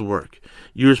system's supposed to work.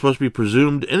 You're supposed to be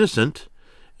presumed innocent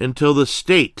until the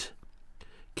state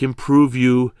can prove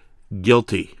you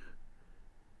guilty.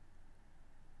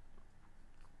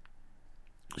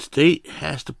 State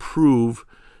has to prove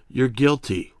you're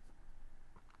guilty.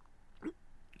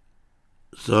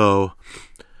 So,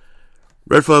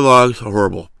 red flag laws are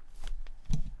horrible.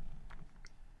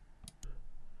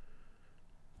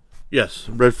 Yes,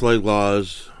 red flag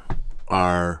laws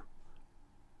are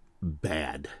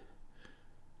bad.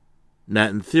 Not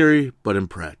in theory, but in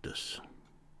practice.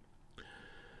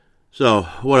 So,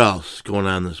 what else going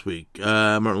on this week?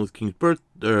 Martin Luther King's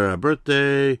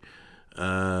birthday.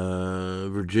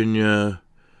 Virginia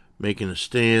making a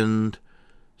stand.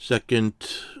 Second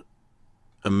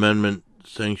Amendment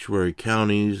sanctuary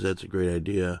counties. That's a great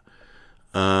idea.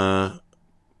 I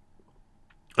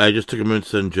just took a minute to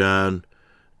send John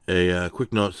a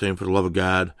quick note saying, for the love of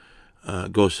God,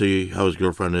 go see how his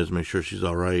girlfriend is, make sure she's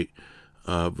all right,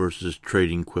 versus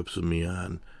trading quips with me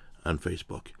on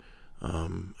Facebook.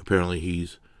 Apparently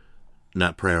he's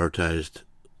not prioritized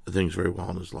things very well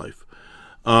in his life.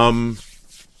 What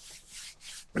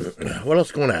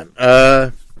else going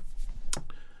on?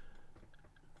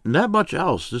 Not much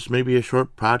else. This may be a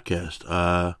short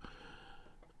podcast.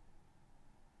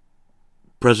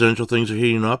 Presidential things are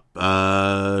heating up.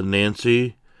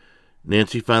 Nancy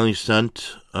finally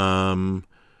sent the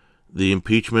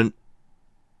impeachment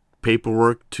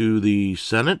paperwork to the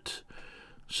Senate.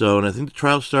 So, and I think the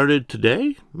trial started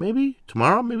today, maybe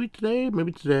tomorrow, maybe today.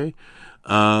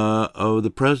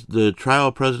 The trial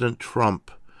of President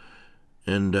Trump,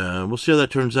 and we'll see how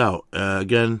that turns out.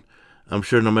 Again, I'm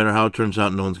sure no matter how it turns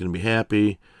out, no one's going to be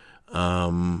happy.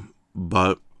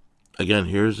 But again,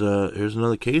 here's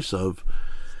another case of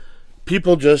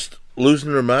people just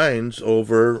losing their minds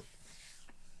over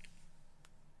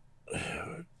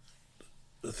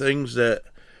things that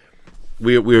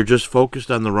we are just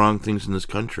focused on the wrong things in this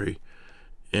country.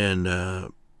 And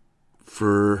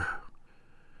for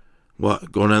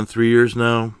going on 3 years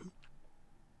now,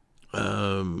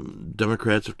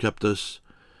 Democrats have kept us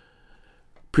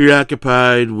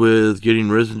preoccupied with getting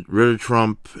rid of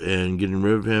Trump and getting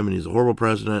rid of him, and he's a horrible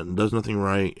president and does nothing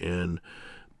right, and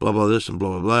blah blah this and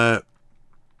blah blah blah.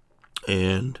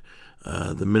 And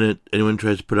the minute anyone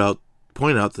tries to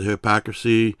point out the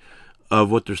hypocrisy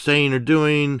of what they're saying or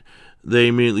doing, they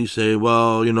immediately say,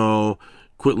 well,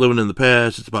 quit living in the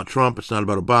past. It's about Trump. It's not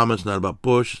about Obama. It's not about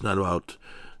Bush. It's not about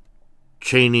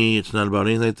Cheney. It's not about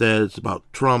anything like that. It's about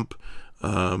Trump.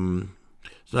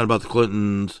 It's not about the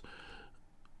Clintons.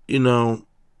 We're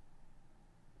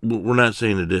not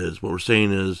saying it is. What we're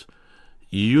saying is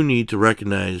you need to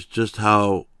recognize just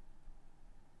how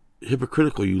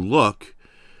hypocritical you look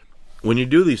when you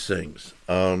do these things.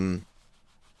 Nancy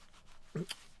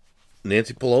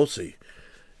Pelosi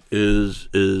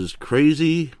is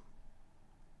crazy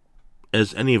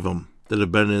as any of them that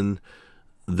have been in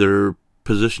their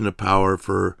position of power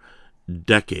for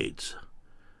decades.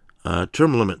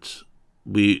 Term limits.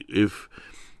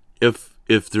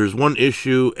 If there's one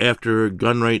issue after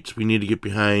gun rights we need to get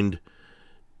behind,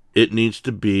 it needs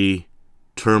to be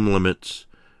term limits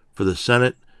for the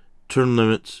Senate, term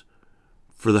limits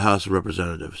for the House of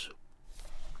Representatives.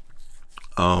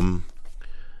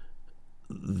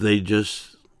 They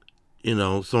just,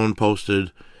 someone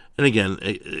posted, and again,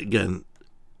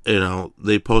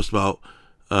 they post about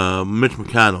Mitch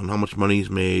McConnell and how much money he's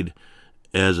made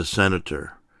as a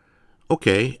senator.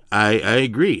 Okay, I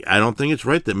agree. I don't think it's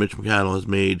right that Mitch McConnell has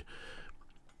made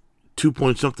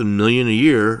 $2-something million a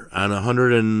year on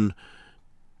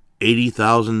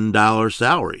 $180,000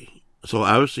 salary. So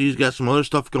obviously he's got some other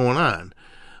stuff going on.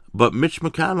 But Mitch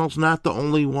McConnell's not the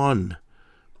only one.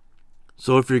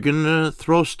 So if you're going to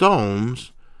throw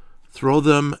stones, throw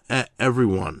them at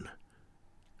everyone.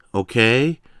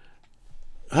 Okay?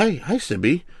 Hi,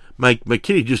 Sibby. My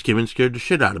kitty just came and scared the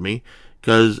shit out of me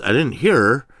because I didn't hear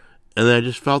her, and then I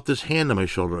just felt this hand on my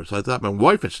shoulder. So I thought my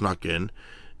wife had snuck in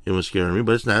and was scaring me,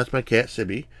 but it's not. It's my cat,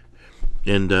 Sibby.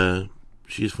 and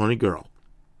she's a funny girl.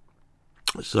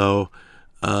 So,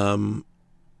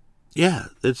 yeah,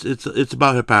 it's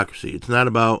about hypocrisy. It's not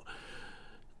about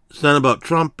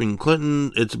Trump and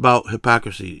Clinton. It's about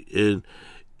hypocrisy. And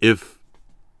if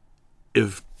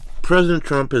President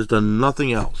Trump has done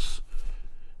nothing else,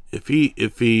 if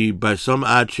he by some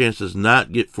odd chance does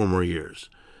not get 4 more years,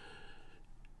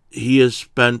 he has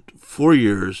spent 4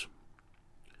 years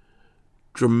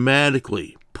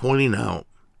dramatically pointing out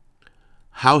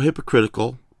how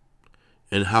hypocritical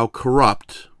and how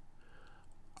corrupt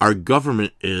our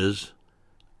government is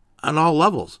on all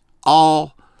levels.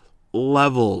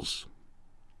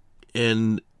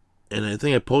 And I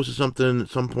think I posted something at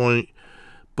some point,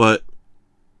 but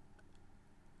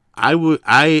I would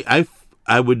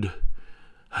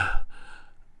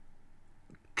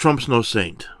Trump's no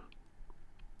saint,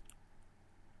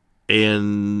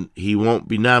 and he won't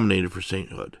be nominated for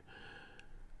sainthood.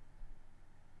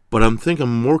 But I'm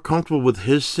more comfortable with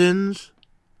his sins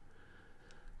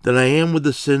than I am with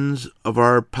the sins of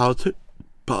our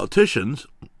politicians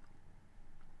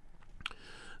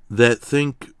that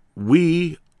think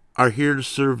we are here to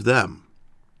serve them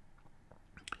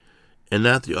and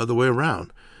not the other way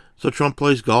around. So Trump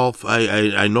plays golf.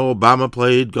 I know Obama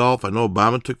played golf. I know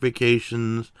Obama took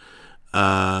vacations.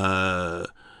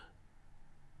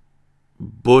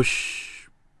 Bush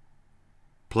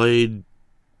played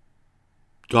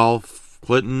golf.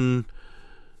 Clinton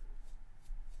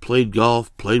played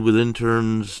golf, played with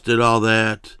interns, did all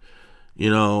that.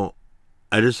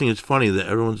 I just think it's funny that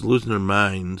everyone's losing their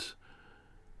minds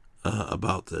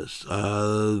about this.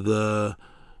 The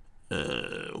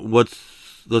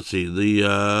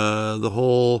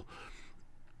whole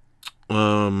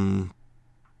going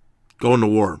to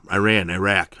war, Iran.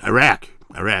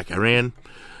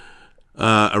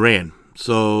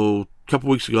 So a couple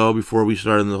weeks ago, before we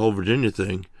started the whole Virginia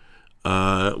thing,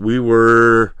 we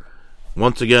were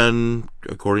once again,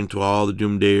 according to all the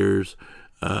doomsayers,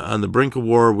 on the brink of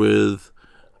war with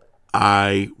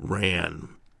Iran.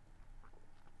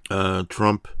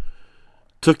 Trump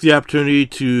took the opportunity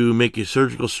to make a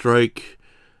surgical strike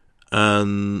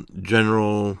on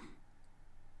General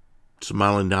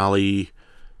Soleimani,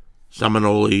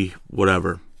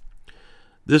 whatever.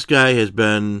 This guy has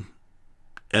been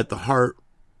at the heart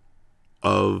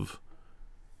of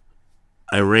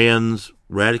Iran's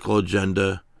radical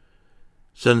agenda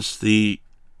since the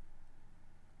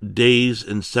days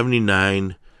in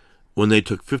 1979 when they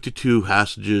took 52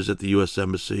 hostages at the U.S.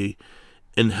 Embassy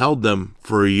and held them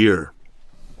for a year.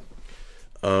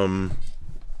 And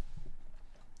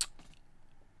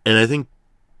I think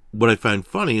what I find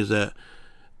funny is that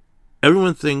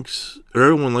everyone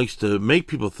likes to make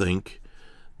people think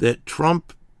that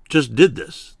Trump just did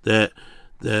this, that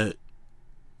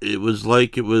it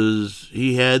was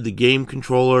he had the game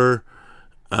controller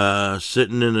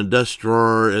sitting in a desk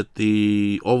drawer at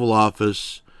the Oval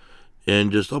Office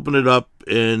and just opened it up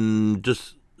and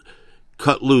just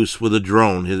cut loose with a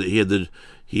drone.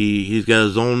 He's got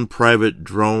his own private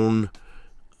drone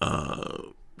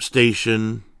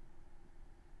station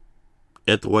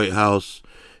at the White House,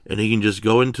 and he can just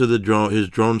go into his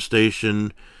drone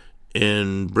station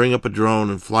and bring up a drone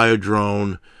and fly a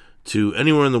drone to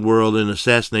anywhere in the world and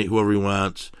assassinate whoever he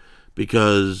wants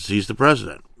because he's the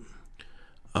president.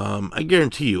 I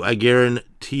guarantee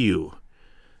you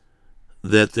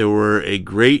that there were a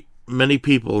great many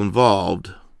people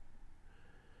involved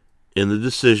in the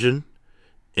decision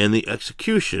and the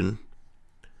execution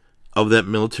of that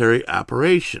military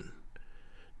operation.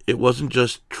 It wasn't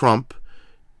just Trump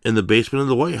in the basement of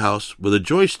the White House with a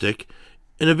joystick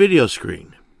and a video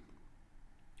screen.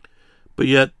 But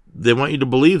yet, they want you to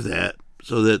believe that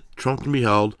so that Trump can be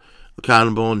held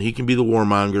accountable and he can be the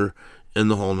warmonger in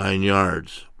the whole 9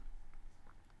 yards.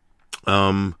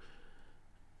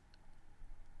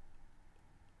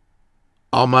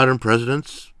 All modern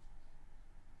presidents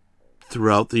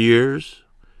throughout the years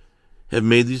have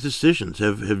made these decisions,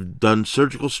 have done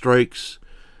surgical strikes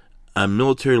on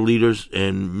military leaders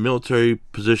and military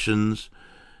positions,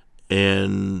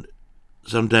 and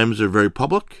sometimes they're very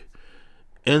public,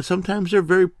 and sometimes they're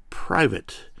very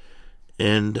private.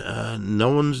 And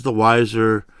no one's the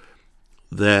wiser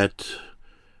that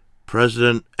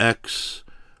President X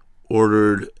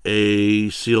ordered a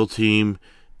SEAL team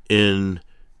in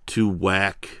to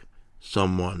whack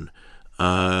someone,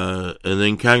 and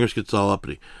then Congress gets all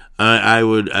uppity. I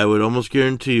would almost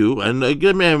guarantee you, and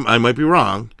again, man, I might be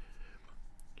wrong,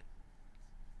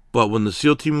 but when the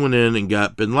SEAL team went in and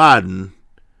got Bin Laden,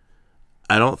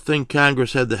 I don't think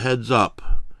Congress had the heads up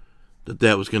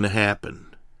that was going to happen.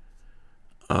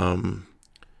 And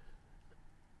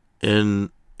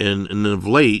And of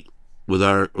late, with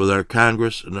our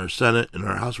Congress and our Senate and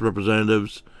our House of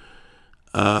Representatives,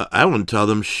 I wouldn't tell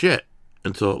them shit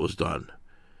until it was done,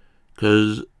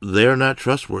 because they're not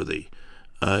trustworthy.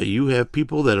 You have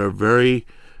people that are very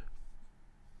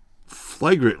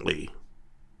flagrantly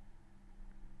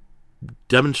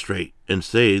demonstrate and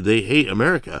say they hate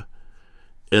America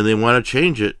and they want to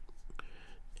change it,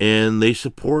 and they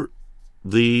support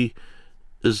the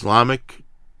Islamic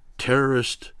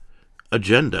terrorist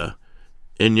agenda,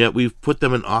 and yet we've put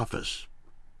them in office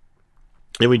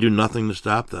and we do nothing to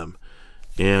stop them.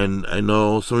 And I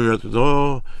know some of you are like,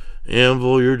 oh,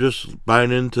 Anvile, you're just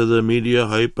buying into the media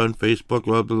hype on Facebook,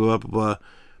 blah, blah, blah, blah, blah.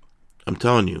 I'm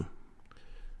telling you,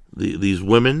 these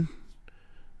women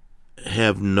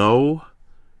have no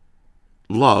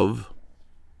love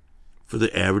for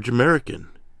the average American.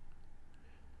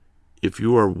 If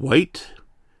you are white,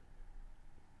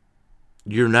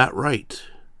 you're not right.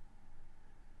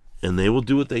 And they will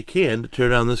do what they can to tear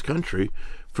down this country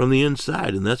from the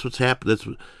inside. And that's what's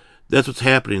happened. That's what's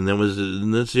happening.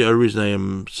 And that's the other reason I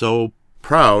am so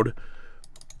proud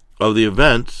of the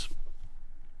events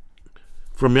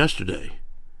from yesterday.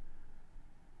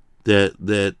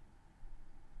 That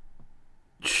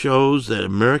shows that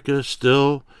America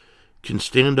still can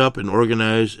stand up and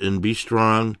organize and be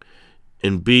strong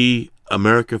and be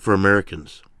America for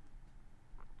Americans.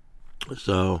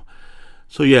 So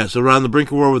around the brink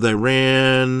of war with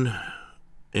Iran,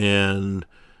 and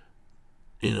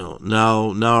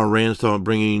now Iran's talking about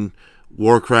bringing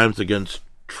war crimes against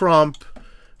Trump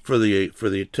for the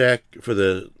attack, for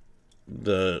the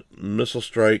missile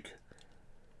strike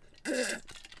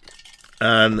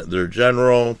on their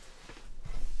general,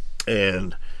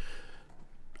 and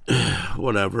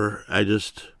whatever. I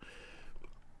just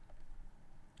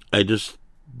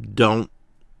don't.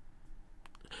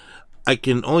 I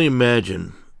can only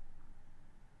imagine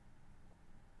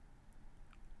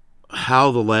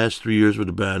how the last 3 years would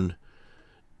have been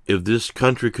if this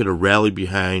country could have rallied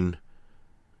behind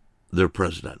their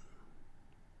president.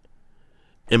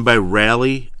 And by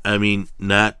rally, I mean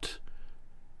not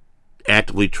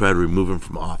actively try to remove him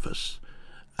from office.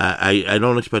 I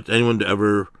don't expect anyone to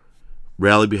ever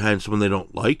rally behind someone they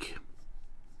don't like.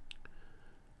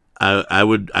 I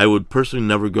would personally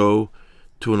never go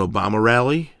to an Obama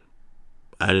rally.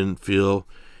 I didn't feel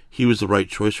he was the right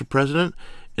choice for president.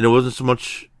 And it wasn't so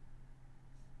much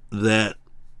that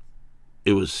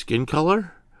it was skin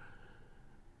color,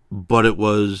 but it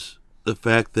was the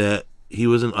fact that he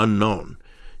was an unknown.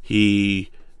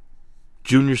 He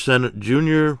junior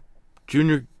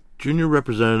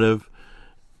representative,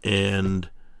 and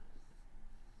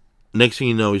next thing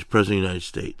you know, he's president of the United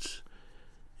States.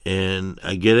 And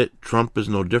I get it, Trump is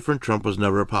no different. Trump was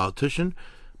never a politician,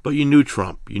 but you knew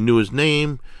Trump. You knew his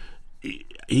name.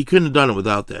 He couldn't have done it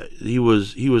without that. He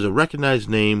was a recognized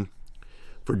name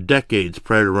for decades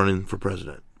prior to running for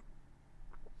president.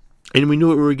 And we knew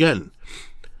what we were getting.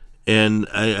 And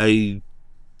I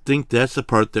think that's the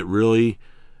part that really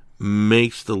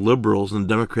makes the liberals and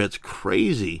Democrats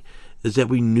crazy, is that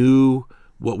we knew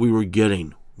what we were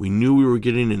getting. We knew we were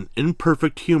getting an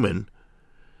imperfect human,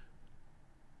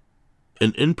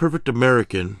 an imperfect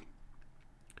American,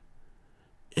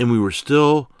 and we were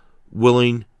still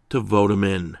willing to vote him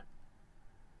in.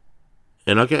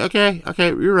 And okay,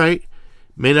 you're right.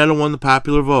 May not have won the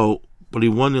popular vote, but he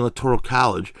won the Electoral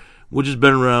College, which has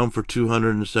been around for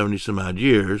 270 some odd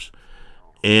years,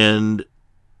 and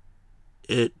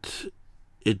it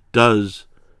does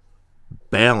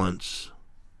balance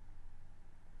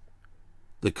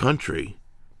the country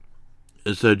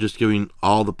instead of just giving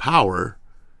all the power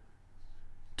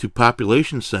to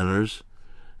population centers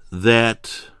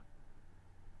that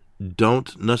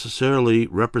don't necessarily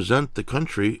represent the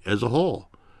country as a whole.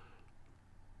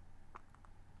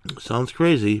 Sounds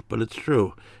crazy, but it's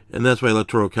true. And that's why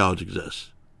Electoral College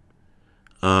exists.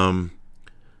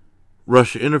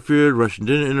 Russia interfered, Russia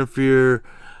didn't interfere.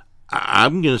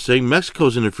 I'm going to say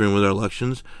Mexico's interfering with our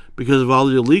elections because of all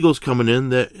the illegals coming in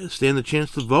that stand the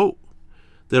chance to vote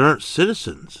that aren't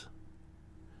citizens.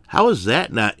 How is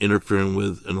that not interfering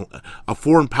with a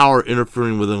foreign power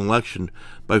interfering with an election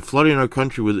by flooding our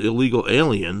country with illegal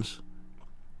aliens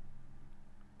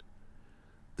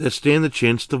that stand the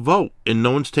chance to vote? And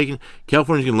no one's taking.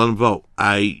 California's going to let them vote.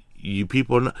 You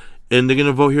people are not, and they're going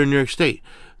to vote here in New York State.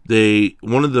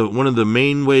 One of the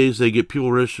main ways they get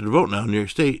people registered to vote now in New York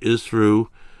State is through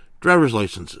driver's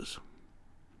licenses.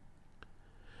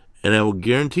 And I will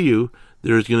guarantee you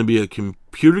there's going to be a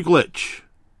computer glitch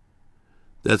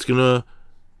that's going to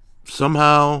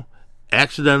somehow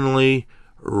accidentally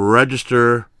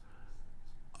register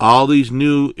all these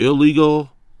new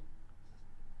illegal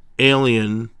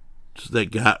aliens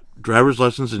that got driver's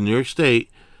lessons in New York State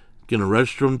going to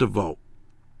register them to vote.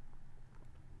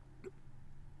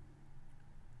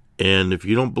 And if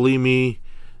you don't believe me,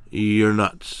 you're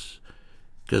nuts.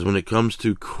 Because when it comes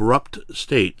to corrupt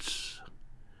states,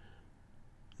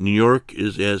 New York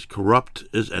is as corrupt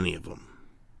as any of them.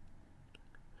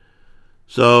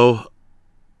 So,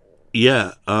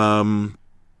 yeah. So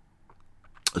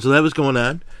that was going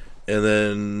on. And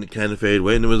then kind of faded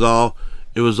away. And it was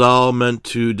all meant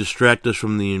to distract us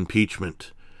from the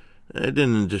impeachment. It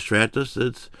didn't distract us.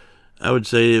 I would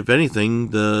say, if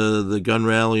anything, the gun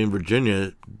rally in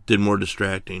Virginia did more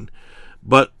distracting.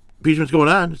 But impeachment's going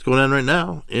on. It's going on right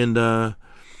now. And,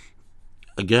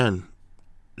 again,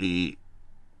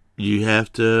 you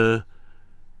have to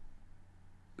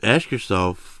ask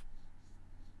yourself,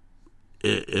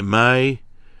 is my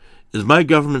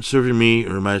government serving me,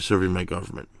 or am I serving my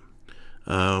government?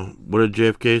 What did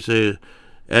JFK say?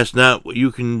 Ask not what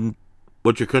your country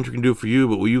can do for you,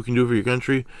 but what you can do for your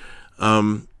country.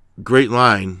 Great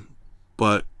line,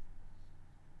 but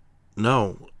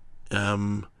no.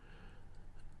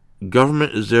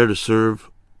 Government is there to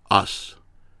serve us,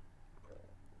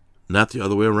 not the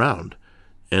other way around.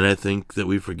 And I think that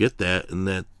we forget that, and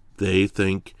that they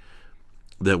think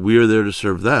that we are there to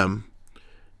serve them,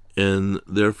 and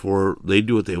therefore they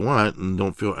do what they want and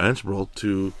don't feel answerable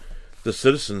to the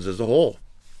citizens as a whole.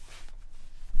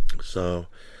 So,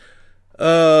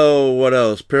 what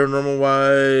else?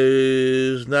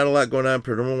 Paranormal-wise, not a lot going on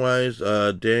paranormal-wise.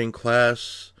 Dan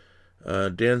Class,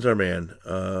 Dan's our man.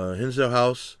 Hinsdale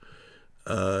House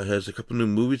has a couple new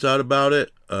movies out about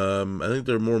it. I think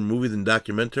they're more movie than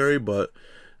documentary, but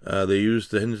they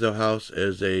used the Hinsdale House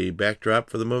as a backdrop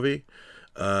for the movie.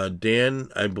 Dan,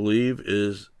 I believe,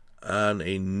 is on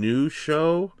a new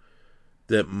show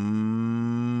that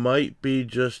might be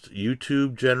just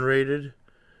YouTube generated,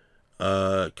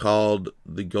 called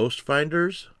The Ghost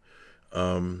Finders.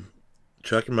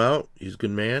 Check him out. He's a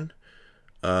good man.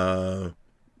 I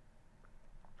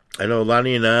know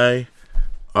Lonnie and I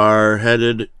are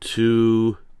headed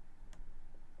to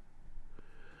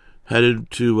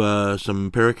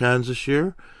some Paracons this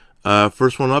year.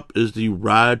 First one up is the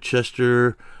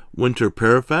Rochester Winter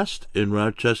Parafest in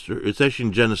Rochester. It's actually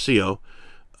in Geneseo,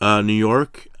 New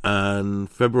York, on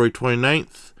February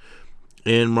 29th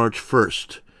and March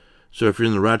 1st. So if you're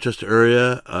in the Rochester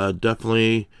area,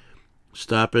 definitely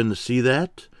stop in to see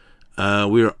that.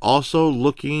 We are also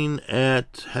looking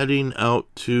at heading out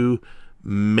to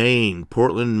Maine,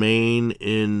 Portland, Maine,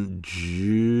 in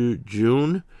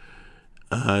June.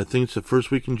 I think it's the first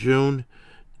week in June,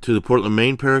 to the Portland,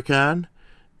 Maine Paracon,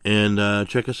 and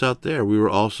check us out there. We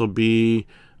will also be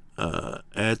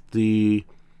at the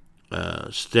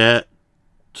Statler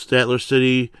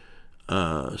City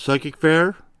Psychic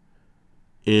Fair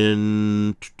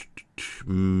in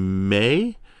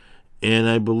May, and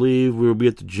I believe we will be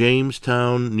at the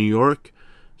Jamestown, New York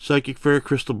Psychic Fair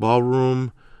Crystal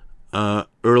Ballroom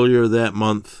earlier that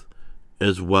month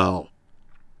as well.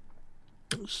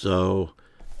 So,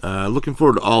 looking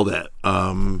forward to all that.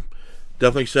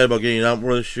 Definitely excited about getting out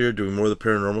more this year, doing more of the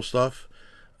paranormal stuff.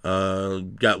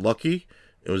 Got lucky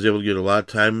and was able to get a lot of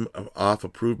time off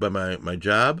approved by my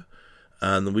job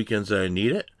on the weekends that I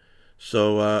need it.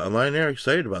 So, Alana and I are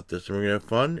excited about this, and we're going to have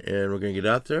fun, and we're going to get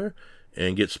out there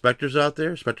and get Spectres out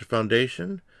there, Spectre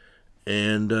Foundation,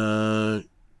 and, have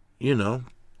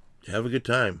a good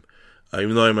time.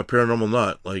 Even though I'm a paranormal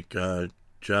nut, like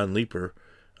John Leeper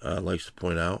likes to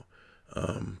point out.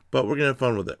 But we're going to have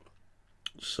fun with it.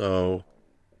 So,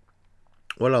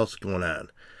 what else is going on?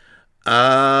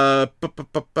 I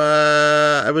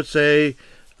would say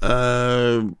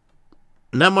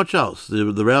not much else.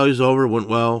 The rally's over, went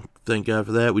well. Thank God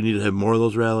for that. We need to have more of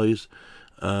those rallies.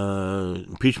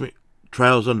 Impeachment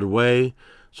trial is underway,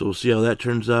 so we'll see how that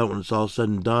turns out when it's all said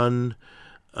and done.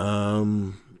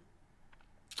 So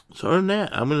other than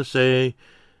that, I'm going to say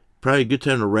probably a good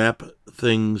time to wrap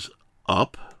things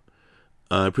up.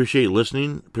 I appreciate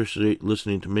listening. Appreciate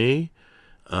listening to me.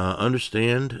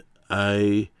 Understand,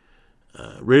 Radio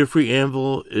Free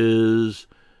Anvil is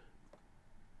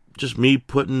just me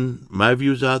putting my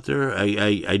views out there.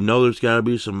 I know there's got to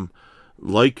be some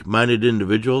like-minded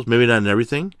individuals, maybe not in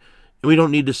everything, and we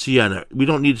don't need to see eye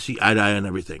to eye on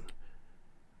everything.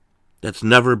 That's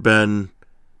never been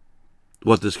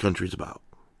what this country's about.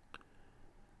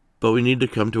 But we need to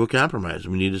come to a compromise.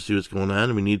 We need to see what's going on,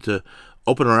 and we need to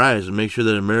open our eyes and make sure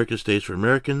that America stays for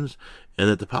Americans, and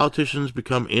that the politicians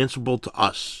become answerable to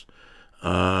us.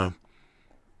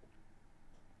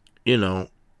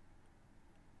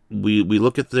 We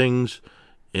look at things,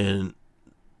 and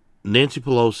Nancy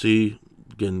Pelosi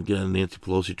get on the Nancy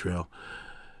Pelosi trail,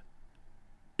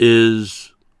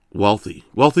 is wealthy.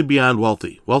 Wealthy beyond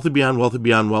wealthy. Wealthy beyond wealthy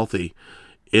beyond wealthy.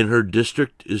 And her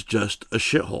district is just a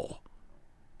shithole.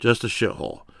 Just a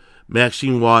shithole.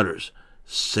 Maxine Waters,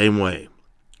 same way.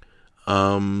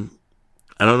 I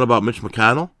don't know about Mitch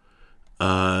McConnell.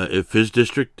 If his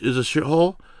district is a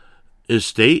shithole, his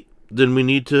state, then we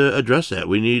need to address that.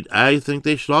 I think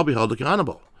they should all be held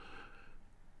accountable.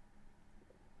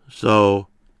 So,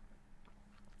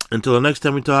 until the next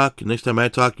time we talk, next time I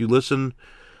talk, you listen.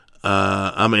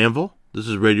 I'm Anvile. This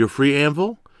is Radio Free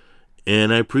Anvile,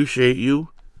 and I appreciate you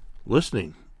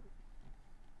listening.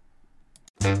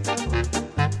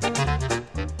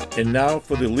 And now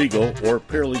for the legal or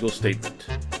paralegal statement.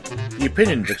 The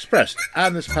opinions expressed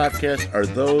on this podcast are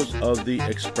those of the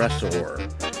expressor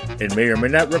and may or may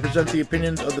not represent the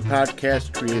opinions of the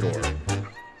podcast creator.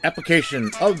 Application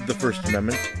of the First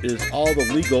Amendment is all the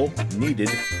legal needed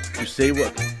to say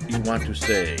what you want to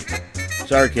say.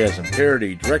 Sarcasm,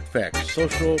 parody, direct facts,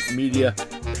 social media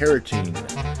parroting,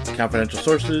 confidential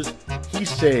sources, he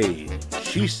say,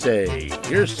 she say,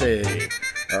 hearsay,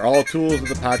 are all tools of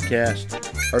the podcast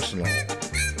arsenal.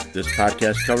 This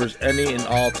podcast covers any and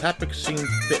all topics seen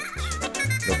fit.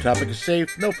 No topic is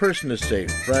safe, no person is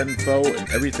safe. Friend, foe, and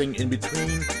everything in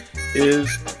between is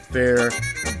fair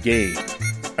game.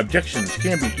 Objections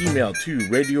can be emailed to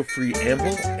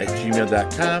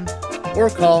radiofreeanvile@gmail.com or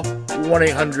call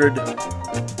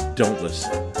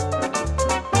 1-800-DON'T-LISTEN.